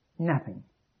 nothing.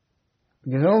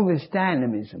 Because all this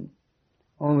dynamism,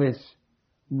 all this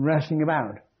rushing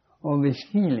about, all this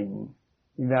feeling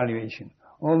evaluation,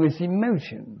 all this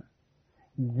emotion,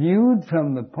 viewed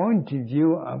from the point of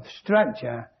view of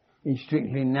structure, is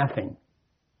strictly nothing.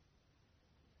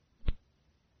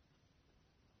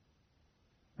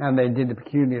 And they did a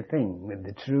peculiar thing with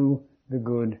the true, the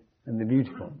good, and the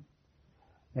beautiful.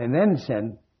 They then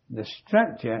said the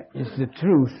structure is the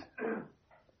truth,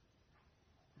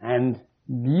 and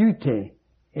beauty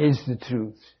is the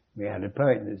truth. We had a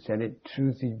poet that said it,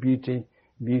 truth is beauty,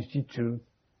 beauty truth.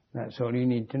 That's all you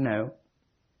need to know.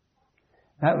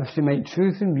 That was to make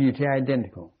truth and beauty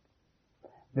identical.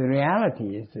 The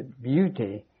reality is that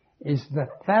beauty is the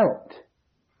felt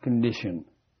condition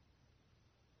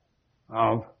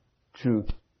of truth.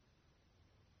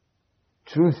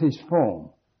 Truth is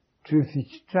form. Truth is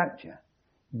structure.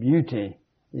 Beauty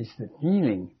is the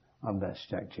feeling of that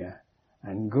structure.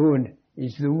 And good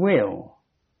is the will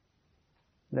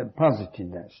that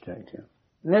posited that structure.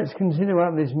 Let's consider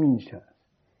what this means to us.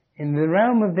 In the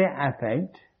realm of the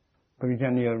affect, put it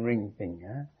on your ring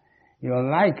finger, your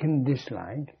like and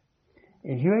dislike,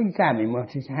 if you examine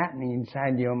what is happening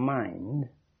inside your mind,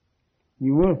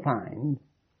 you will find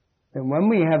that when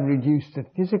we have reduced the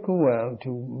physical world to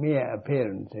mere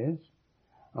appearances,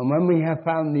 and when we have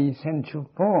found the essential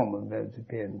form of those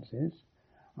appearances,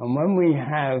 and when we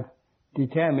have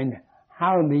determined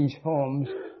how these forms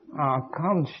are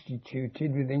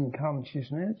constituted within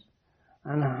consciousness,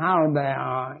 and how they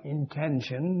are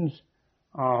intentions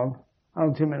of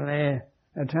ultimately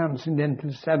a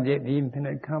transcendental subject, the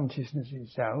infinite consciousness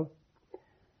itself,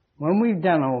 when we've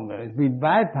done all those, we've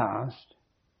bypassed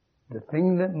the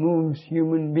thing that moves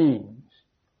human beings,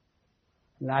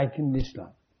 like and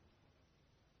dislike.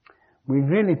 We've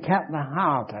really cut the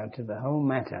heart out of the whole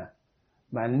matter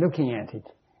by looking at it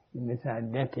in this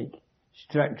eidetic,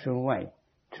 structural way.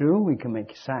 True, we can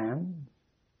make a science,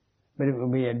 but it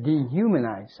will be a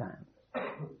dehumanized science.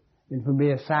 It will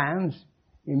be a science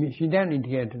in which you don't need to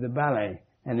go to the ballet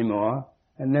anymore,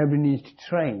 and nobody needs to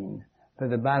train for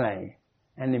the ballet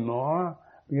anymore,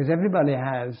 because everybody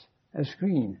has a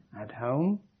screen at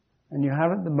home, and you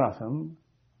have at the bottom,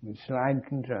 with slide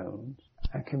controls,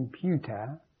 a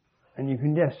computer, and you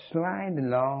can just slide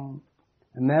along,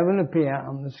 and there will appear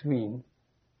on the screen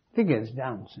figures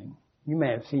dancing. You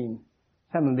may have seen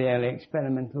some of the early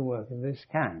experimental work of this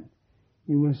kind.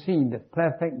 You will see the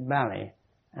perfect ballet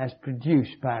as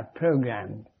produced by a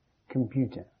programmed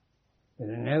computer.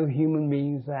 There are no human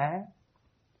beings there.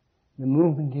 The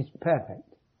movement is perfect.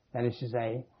 That is to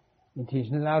say, it is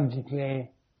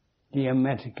logically,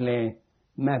 geometrically,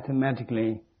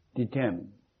 mathematically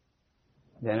determined.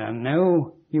 There are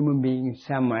no human beings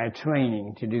somewhere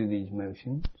training to do these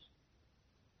motions.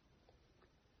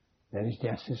 There is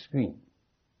just a screen.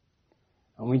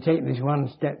 And we take this one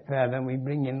step further and we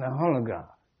bring in the holograph.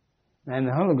 Now in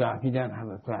the holograph you don't have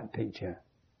a flat picture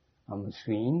on the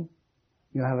screen.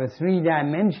 You have a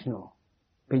three-dimensional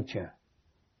picture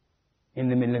in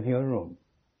the middle of your room.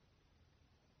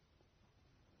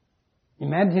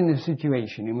 Imagine a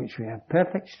situation in which we have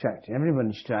perfect structure.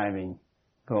 Everybody's striving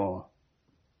for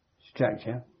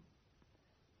structure.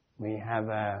 We have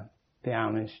a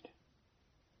pianist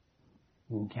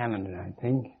in Canada, I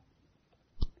think,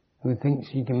 who thinks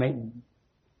he can make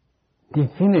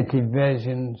definitive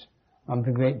versions of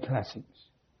the great classics.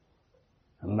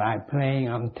 And by playing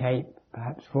on tape,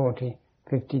 perhaps 40,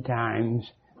 50 times,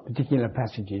 particular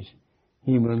passages,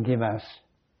 he will give us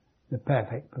the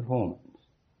perfect performance.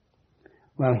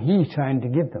 Well, he's trying to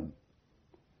give them.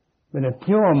 But a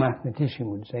pure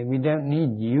mathematician would say, we don't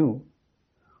need you.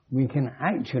 We can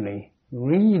actually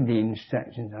read the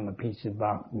instructions on a piece of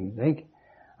Bach music,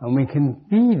 and we can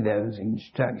feed those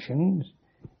instructions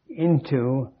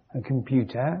into a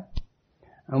computer,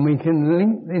 and we can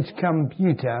link this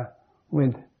computer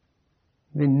with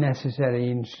the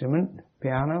necessary instrument,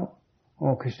 piano,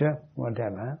 orchestra,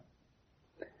 whatever,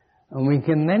 And we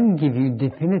can then give you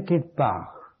definitive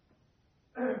Bach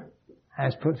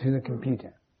as put through the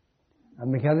computer.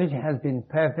 And because it has been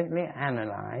perfectly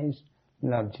analysed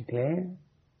logically,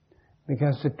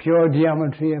 because the pure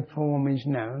geometry of form is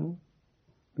known,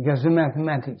 because the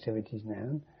mathematics of it is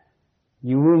known,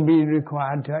 you will be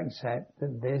required to accept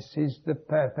that this is the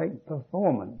perfect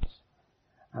performance,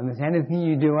 and that anything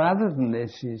you do other than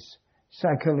this is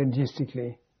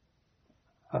psychologistically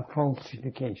a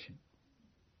falsification.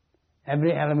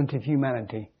 Every element of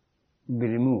humanity will be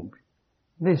removed.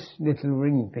 This little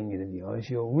ring finger of yours,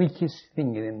 your weakest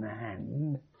finger in the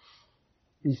hand,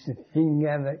 is the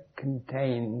finger that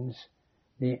contains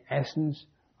the essence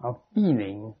of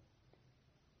feeling,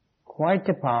 quite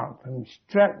apart from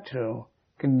structural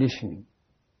conditioning.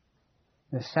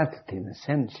 The subtlety, the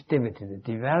sensitivity that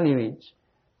evaluates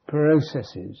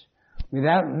processes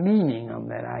without leaning on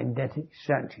their eidetic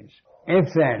structures.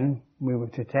 If then we were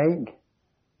to take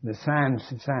the science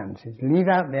of sciences, leave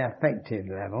out the affective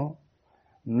level,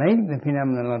 make the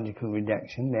phenomenological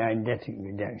reduction, the eidetic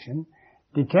reduction,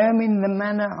 determine the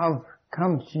manner of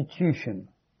constitution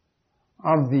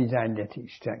of these eidetic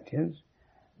structures,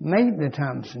 make the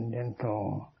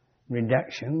transcendental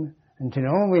reduction until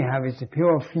all we have is the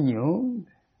pure field,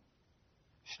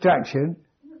 structured,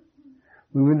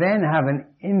 we would then have an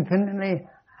infinitely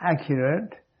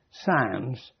accurate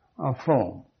science of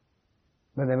form,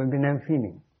 but there would be no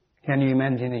feeling. Can you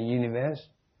imagine a universe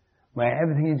where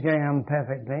everything is going on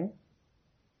perfectly,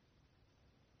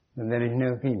 but there is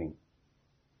no feeling?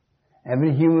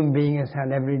 Every human being has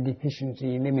had every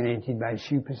deficiency eliminated by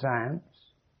super science.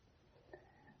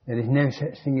 There is no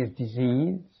such thing as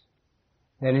disease.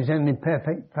 There is only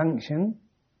perfect function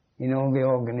in all the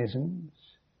organisms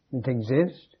that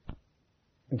exist,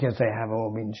 because they have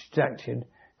all been structured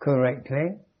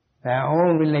correctly. They are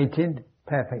all related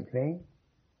perfectly.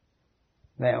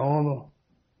 They all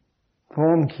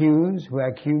form cues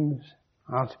where cues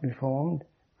are to be formed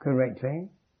correctly.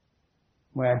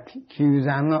 Where cues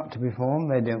are not to be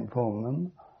formed, they don't form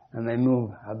them, and they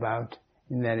move about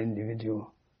in their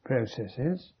individual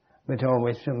processes, but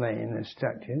always from their inner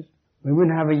structures. We would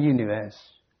have a universe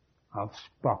of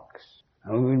Spocks,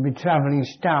 and we would be travelling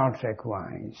Star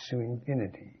Trek-wise through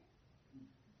infinity,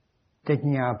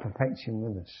 taking our perfection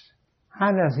with us.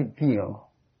 How does it feel?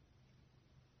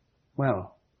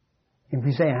 Well, if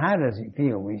we say how does it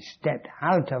feel, we stepped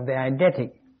out of the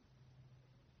eidetic,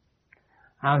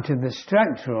 out of the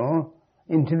structural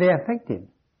into the affective.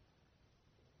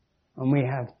 And we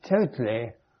have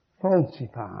totally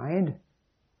falsified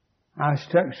our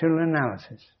structural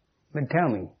analysis. But tell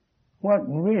me, what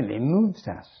really moves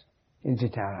us? Is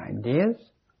it our ideas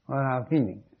or our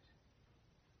feelings?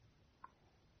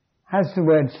 Has the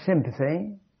word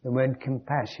sympathy, the word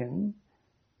compassion,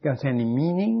 got any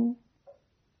meaning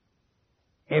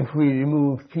if we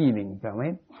remove feeling from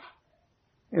it?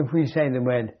 If we say the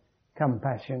word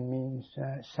compassion means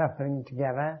suffering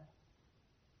together,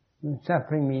 and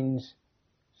suffering means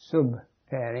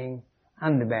sub-bearing,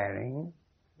 underbearing,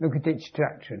 look at it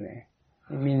structurally.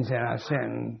 It means there are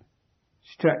certain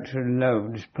structural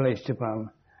loads placed upon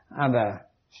other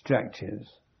structures,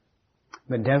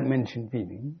 but don't mention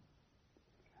feeling.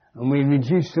 And we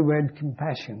reduce the word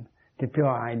compassion to pure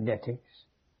eidetics.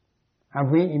 Have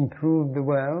we improved the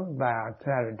world by our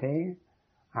clarity,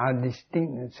 our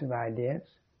distinctness of ideas?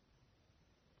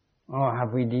 Or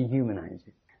have we dehumanized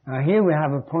it? Now here we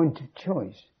have a point of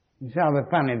choice. It's rather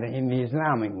funny that in the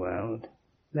Islamic world,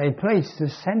 they place the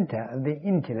center of the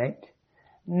intellect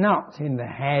not in the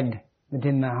head, but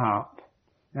in the heart.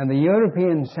 Now the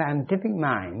European scientific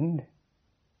mind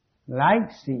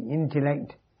likes the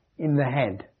intellect in the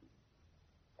head.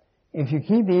 If you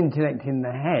keep the intellect in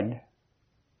the head,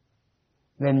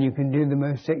 then you can do the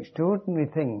most extraordinary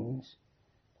things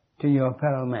to your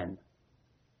fellow men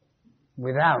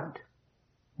without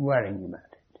worrying about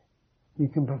it. You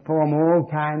can perform all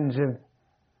kinds of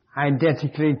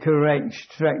eidetically correct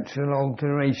structural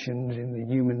alterations in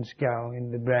the human skull,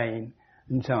 in the brain,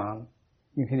 and so on.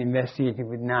 You can investigate it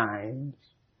with knives.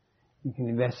 You can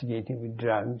investigate it with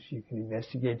drugs. You can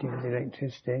investigate it with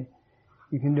electricity.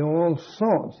 You can do all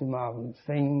sorts of marvelous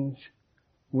things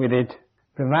with it,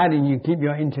 providing you keep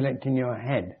your intellect in your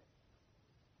head.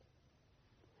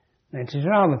 Now, it is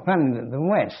rather funny that the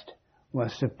West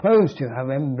was supposed to have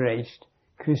embraced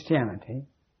Christianity,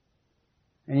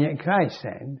 and yet Christ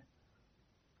said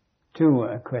to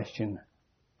a question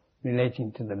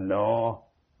relating to the law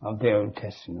of the Old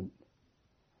Testament,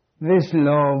 this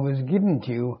law was given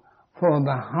to you for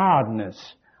the hardness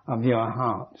of your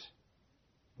hearts,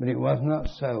 but it was not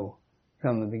so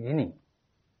from the beginning.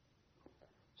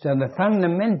 So the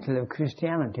fundamental of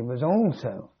Christianity was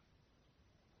also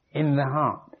in the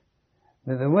heart.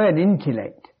 That the word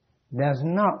intellect does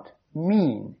not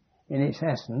mean, in its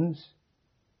essence,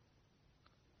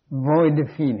 void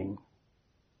of feeling.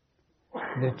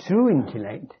 The true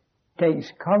intellect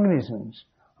takes cognizance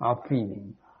of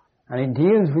feeling, and it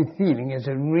deals with feeling as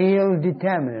a real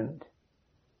determinant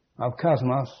of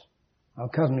cosmos,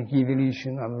 of cosmic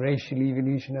evolution, of racial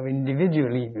evolution, of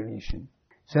individual evolution.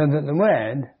 So that the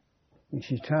word, which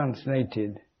is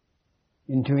translated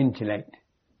into intellect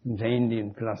from the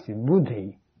Indian philosophy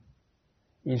buddhi,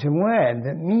 is a word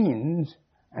that means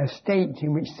a state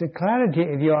in which the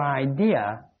clarity of your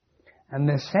idea and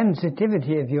the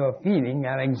sensitivity of your feeling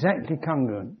are exactly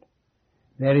congruent.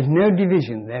 There is no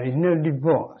division, there is no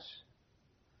divorce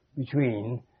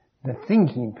between the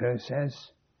thinking process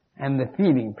and the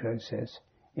feeling process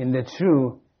in the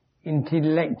true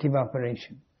intellective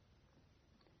operation.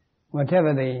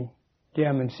 Whatever the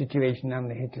German situation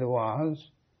under Hitler was,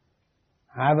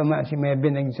 however much it may have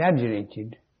been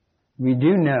exaggerated, we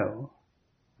do know,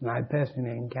 and I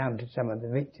personally encountered some of the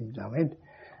victims of it,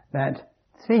 that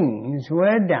things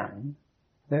were done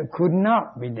that could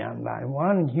not be done by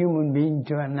one human being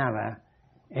to another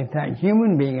if that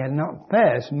human being had not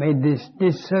first made this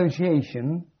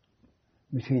dissociation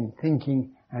between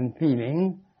thinking and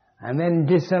feeling, and then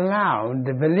disallowed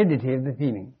the validity of the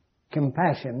feeling.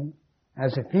 Compassion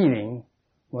as a feeling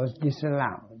was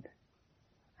disallowed,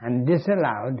 and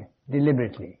disallowed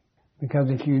deliberately. Because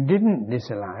if you didn't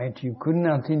disallow it, you could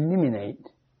not eliminate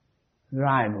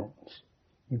rivals.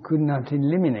 You could not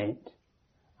eliminate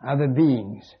other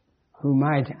beings who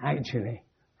might actually,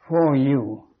 for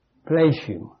you, place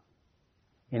you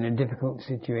in a difficult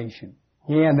situation.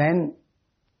 Here then,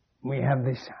 we have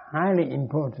this highly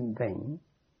important thing.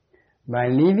 By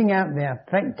leaving out the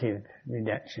affective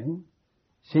reduction,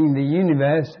 seeing the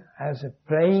universe as a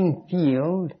playing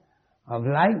field of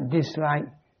like-dislike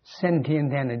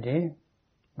sentient energy,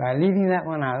 by leaving that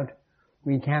one out,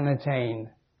 we can attain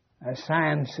a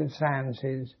science of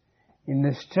sciences in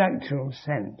the structural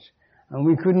sense. And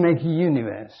we could make a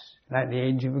universe, like the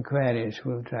Age of Aquarius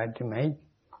will try to make,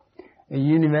 a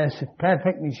universe of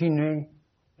perfect machinery,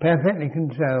 perfectly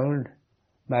controlled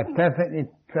by perfectly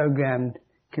programmed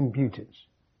computers.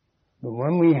 But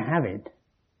when we have it,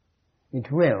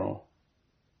 it will,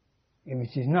 if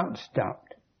it is not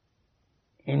stopped,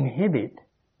 inhibit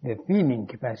the feeling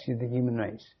capacity of the human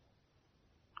race.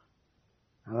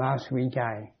 And last week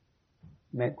I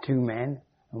met two men,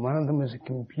 and one of them was a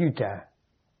computer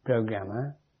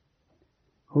programmer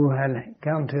who had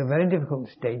come to a very difficult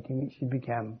state in which he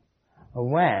became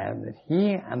aware that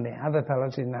he and the other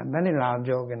fellows in that very large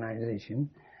organization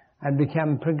had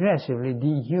become progressively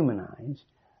dehumanized,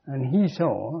 and he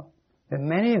saw that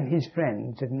many of his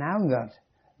friends had now got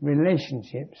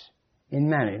relationships in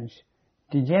marriage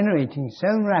degenerating so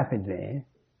rapidly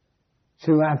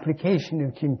through application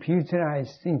of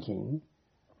computerized thinking,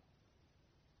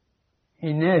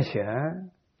 inertia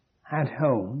at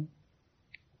home,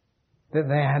 that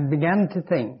they had begun to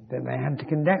think that they had to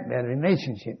conduct their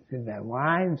relationships with their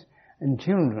wives and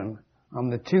children on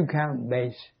the two-count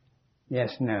base,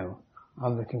 yes-no,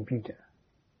 of the computer.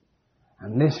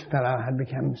 And this fellow had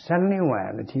become suddenly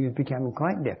aware that he was becoming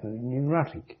quite definitely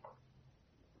neurotic.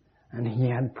 And he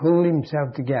had pulled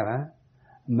himself together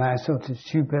by a sort of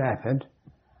super effort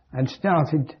and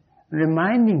started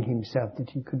reminding himself that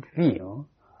he could feel,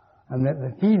 and that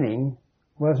the feeling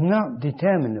was not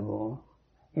determinable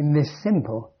in this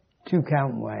simple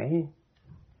two-count way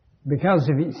because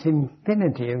of its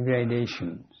infinity of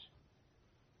gradations.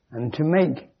 And to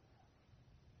make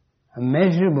a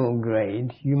measurable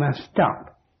grade, you must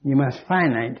stop. You must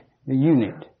finite the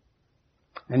unit.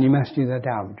 And you must do that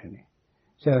arbitrarily.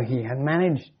 So he had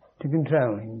managed to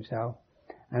control himself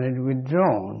and had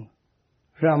withdrawn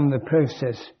from the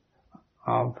process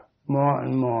of more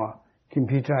and more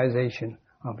computerization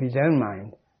of his own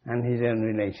mind and his own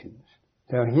relations.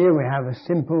 So here we have a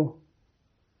simple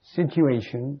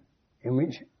situation in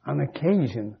which an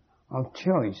occasion of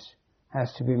choice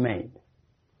has to be made.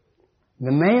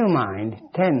 The male mind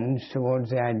tends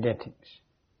towards the eidetics.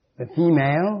 The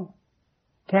female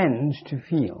tends to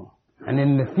feel. And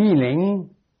in the feeling,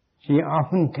 she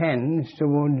often tends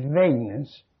towards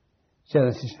vagueness, so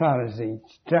that as far as the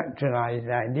structuralized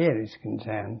idea is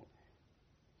concerned,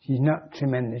 she's not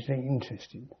tremendously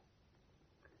interested.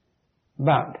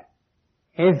 But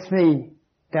if the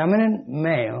dominant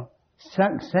male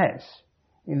success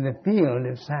in the field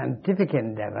of scientific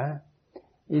endeavor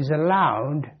is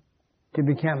allowed to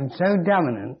become so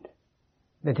dominant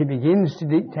that he begins to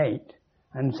dictate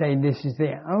and say this is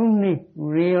the only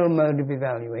real mode of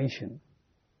evaluation,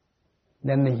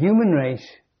 then the human race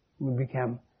would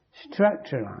become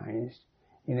structuralized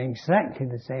in exactly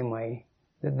the same way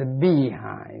that the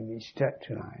beehive is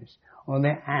structuralized, or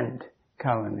the ant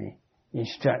colony is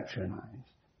structuralized.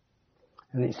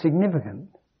 And it's significant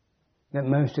that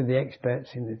most of the experts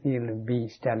in the field of bee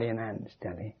study and ant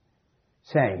study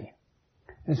say,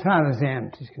 as far as the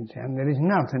ant is concerned, there is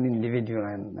not an individual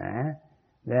ant there.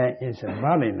 There is a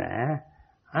body there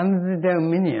under the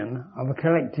dominion of a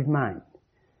collective mind.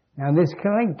 Now, this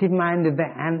collective mind of the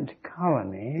ant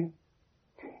colony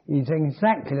is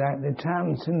exactly like the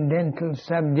transcendental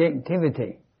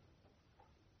subjectivity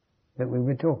that we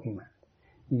were talking about.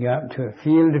 You go up to a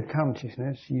field of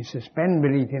consciousness, you suspend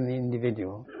belief in the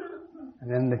individual,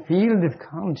 and then the field of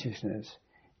consciousness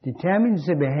determines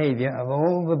the behavior of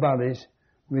all the bodies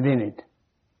within it.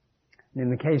 And in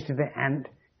the case of the ant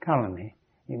colony,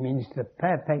 it means the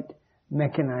perfect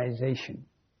mechanization.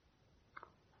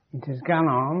 It has gone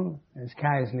on, as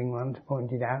Keisling once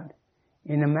pointed out,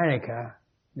 in America,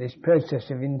 this process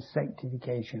of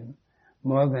insectification,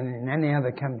 more than in any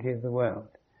other country of the world,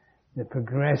 the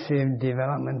progressive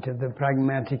development of the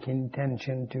pragmatic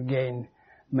intention to gain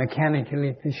mechanical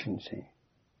efficiency,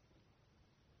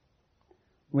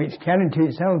 which carried to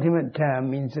its ultimate term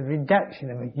means the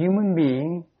reduction of a human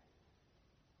being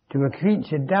to a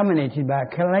creature dominated by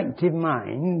a collective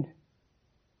mind.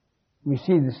 We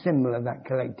see the symbol of that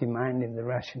collective mind in the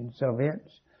Russian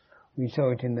Soviets. We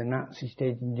saw it in the Nazi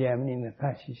state in Germany, in the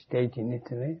fascist state in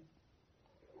Italy,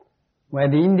 where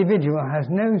the individual has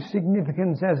no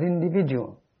significance as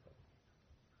individual,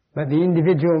 but the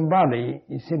individual body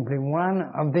is simply one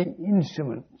of the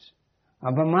instruments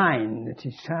of a mind that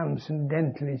is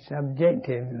transcendentally,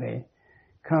 subjectively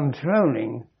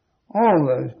controlling all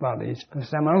those bodies for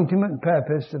some ultimate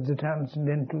purpose of the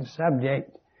transcendental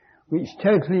subject, which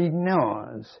totally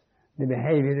ignores the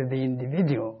behavior of the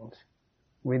individuals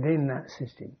within that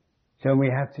system. So we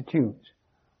have to choose.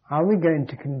 Are we going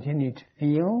to continue to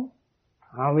feel?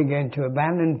 Are we going to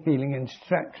abandon feeling and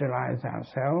structuralize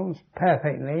ourselves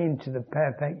perfectly into the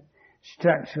perfect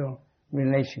structural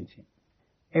relationship?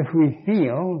 If we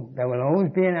feel, there will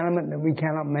always be an element that we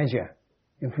cannot measure.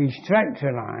 If we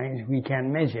structuralize, we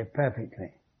can measure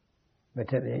perfectly,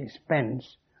 but at the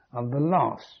expense of the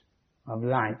loss of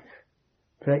life,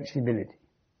 flexibility.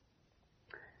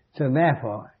 So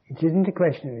therefore, it isn't a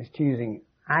question of us choosing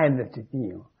either to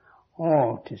feel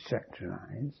or to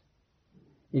structuralize.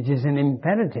 It is an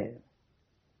imperative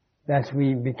that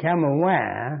we become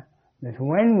aware that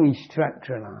when we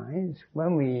structuralize,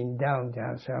 when we indulge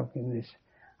ourselves in this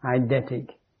eidetic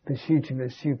pursuit of a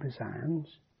superscience,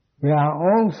 we are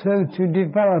also to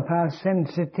develop our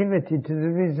sensitivity to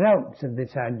the results of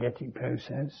this eidetic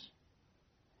process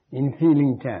in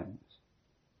feeling terms.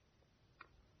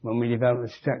 When we develop the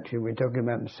structure, we're talking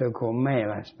about the so-called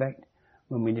male aspect.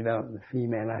 When we develop the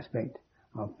female aspect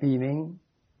of feeling,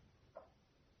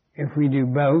 if we do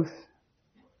both,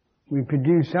 we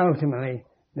produce ultimately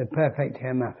the perfect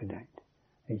hermaphrodite.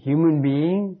 A human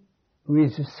being who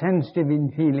is as sensitive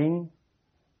in feeling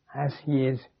as he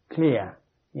is clear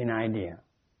in idea.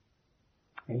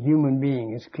 A human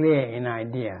being is clear in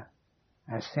idea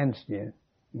as sensitive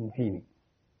in feeling.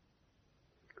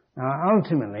 Now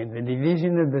ultimately the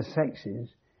division of the sexes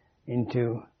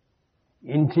into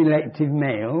intellective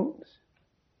males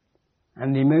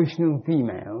and emotional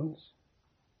females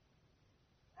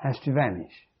has to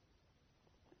vanish.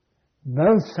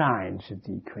 Both sides of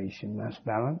the equation must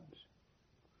balance,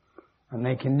 and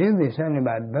they can do this only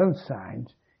by both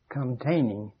sides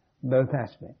containing both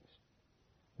aspects.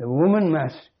 The woman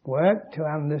must work to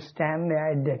understand the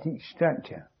eidetic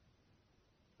structure.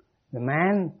 The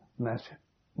man must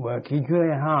work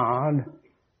equally hard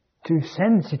to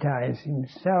sensitize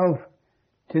himself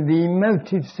to the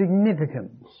emotive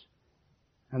significance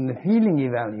and the feeling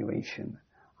evaluation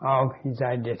of his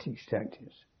eidetic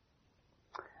structures.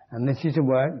 And this is a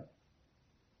work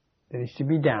that is to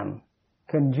be done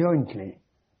conjointly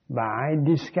by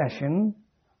discussion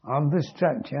of the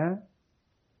structure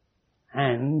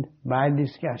and by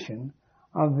discussion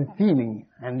of the feeling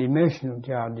and emotional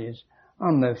charges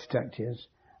on those structures,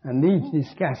 and these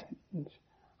discussions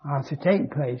are to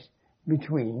take place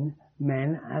between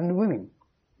men and women.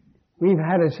 We've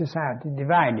had a society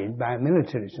divided by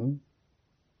militarism,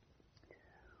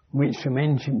 which from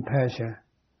ancient Persia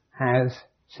has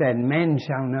said men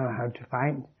shall know how to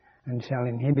fight and shall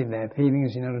inhibit their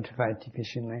feelings in order to fight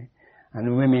efficiently,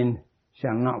 and women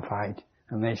shall not fight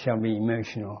and they shall be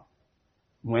emotional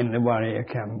when the warrior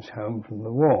comes home from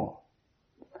the war,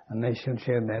 and they shall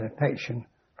show their affection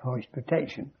for his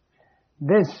protection.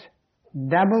 this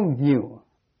double view,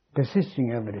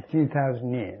 persisting over a few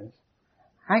thousand years,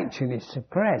 actually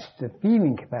suppressed the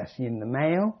feeling capacity in the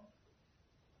male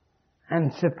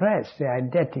and suppressed the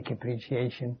eidetic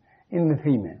appreciation in the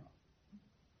female.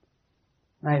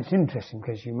 Now it's interesting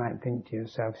because you might think to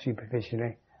yourself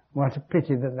superficially, what a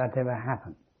pity that that ever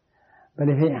happened. But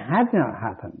if it had not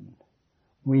happened,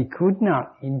 we could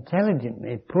not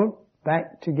intelligently put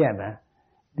back together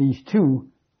these two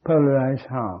polarized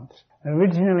halves.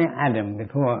 Originally Adam,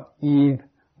 before Eve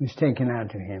was taken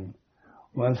out of him,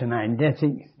 was an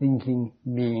eidetic thinking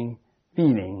being,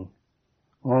 feeling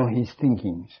all his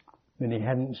thinkings, but he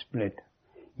hadn't split.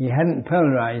 He hadn't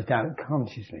polarized out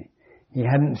consciously. He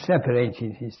hadn't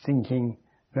separated his thinking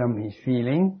from his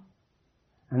feeling,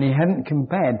 and he hadn't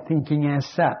compared thinking as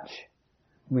such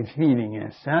with feeling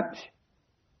as such,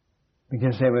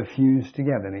 because they were fused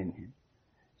together in him.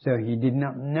 So he did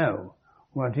not know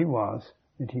what it was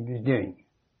that he was doing.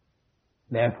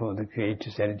 Therefore the Creator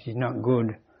said, it is not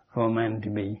good for man to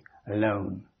be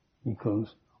alone,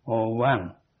 equals all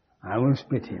one. I will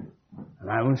split him, and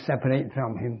I will separate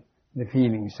from him the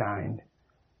feeling side,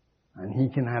 and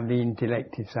he can have the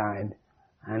intellective side,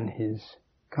 and his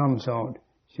consort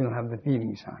shall have the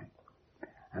feeling side.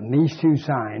 And these two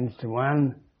sides, the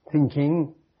one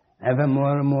thinking ever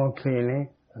more and more clearly,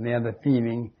 and the other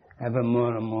feeling ever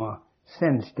more and more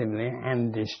sensitively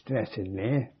and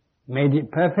distressedly, made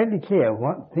it perfectly clear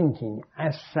what thinking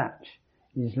as such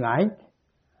is like,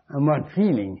 and what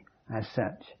feeling as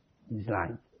such is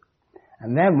like.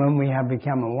 And then when we have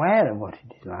become aware of what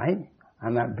it is like,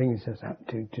 and that brings us up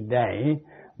to today,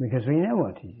 because we know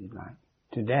what it is like.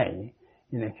 Today,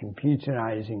 in a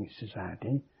computerizing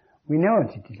society, we know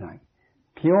what it is like.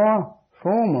 Pure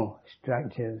formal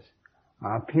structures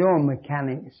are pure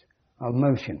mechanics of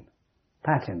motion,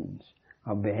 patterns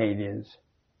of behaviors,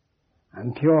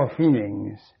 and pure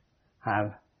feelings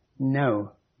have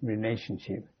no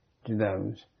relationship to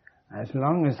those as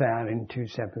long as they are in two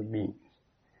separate beings.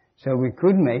 So we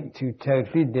could make two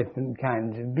totally different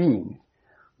kinds of beings.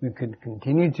 We could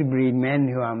continue to breed men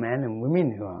who are men and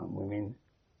women who are women,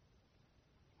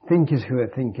 thinkers who are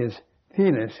thinkers,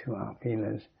 feelers who are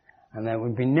feelers, and there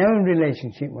would be no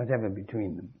relationship whatever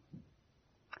between them.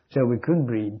 So we could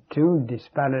breed two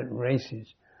disparate races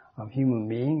of human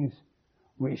beings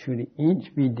which would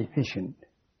each be deficient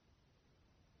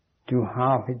to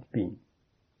half its being.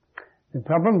 The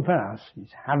problem for us is,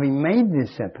 having made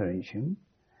this separation,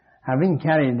 having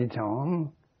carried it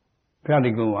on,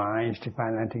 prodigal-wise, to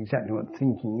find out exactly what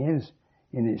thinking is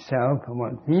in itself and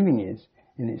what feeling is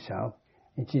in itself,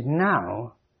 it is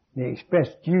now the express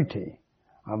duty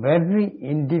of every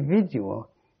individual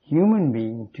human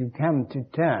being to come to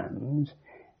terms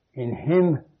in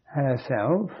him,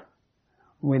 herself,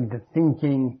 with the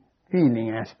thinking,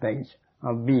 feeling aspects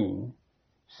of being,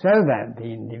 so that the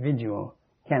individual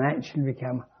can actually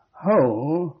become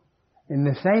whole in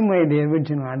the same way the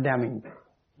original Adamic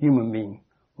human being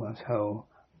was whole,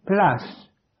 plus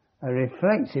a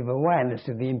reflexive awareness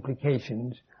of the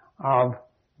implications of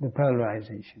the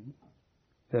polarization.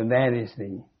 So there is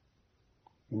the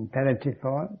imperative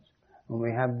for us, and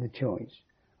we have the choice.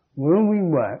 Will we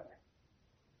work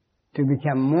to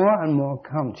become more and more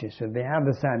conscious of the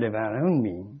other side of our own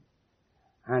being,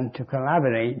 and to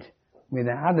collaborate with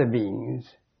the other beings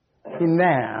in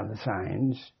their other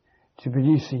sides to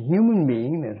produce a human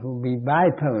being that will be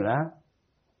bipolar,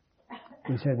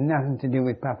 which has nothing to do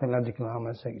with pathological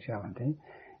homosexuality.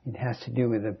 It has to do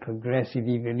with a progressive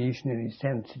evolutionary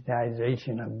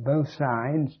sensitization of both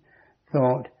sides,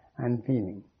 thought and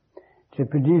feeling, to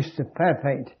produce the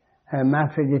perfect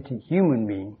hermaphroditic human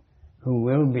being who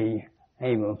will be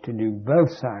able to do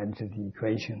both sides of the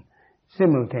equation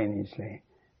simultaneously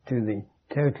to the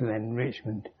total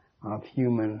enrichment of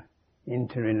human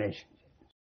interrelationships.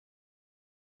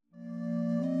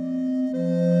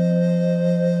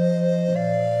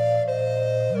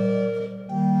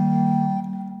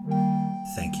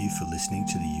 Thank you for listening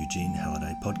to the Eugene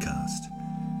Halliday podcast.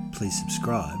 Please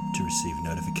subscribe to receive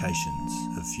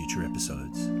notifications of future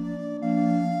episodes.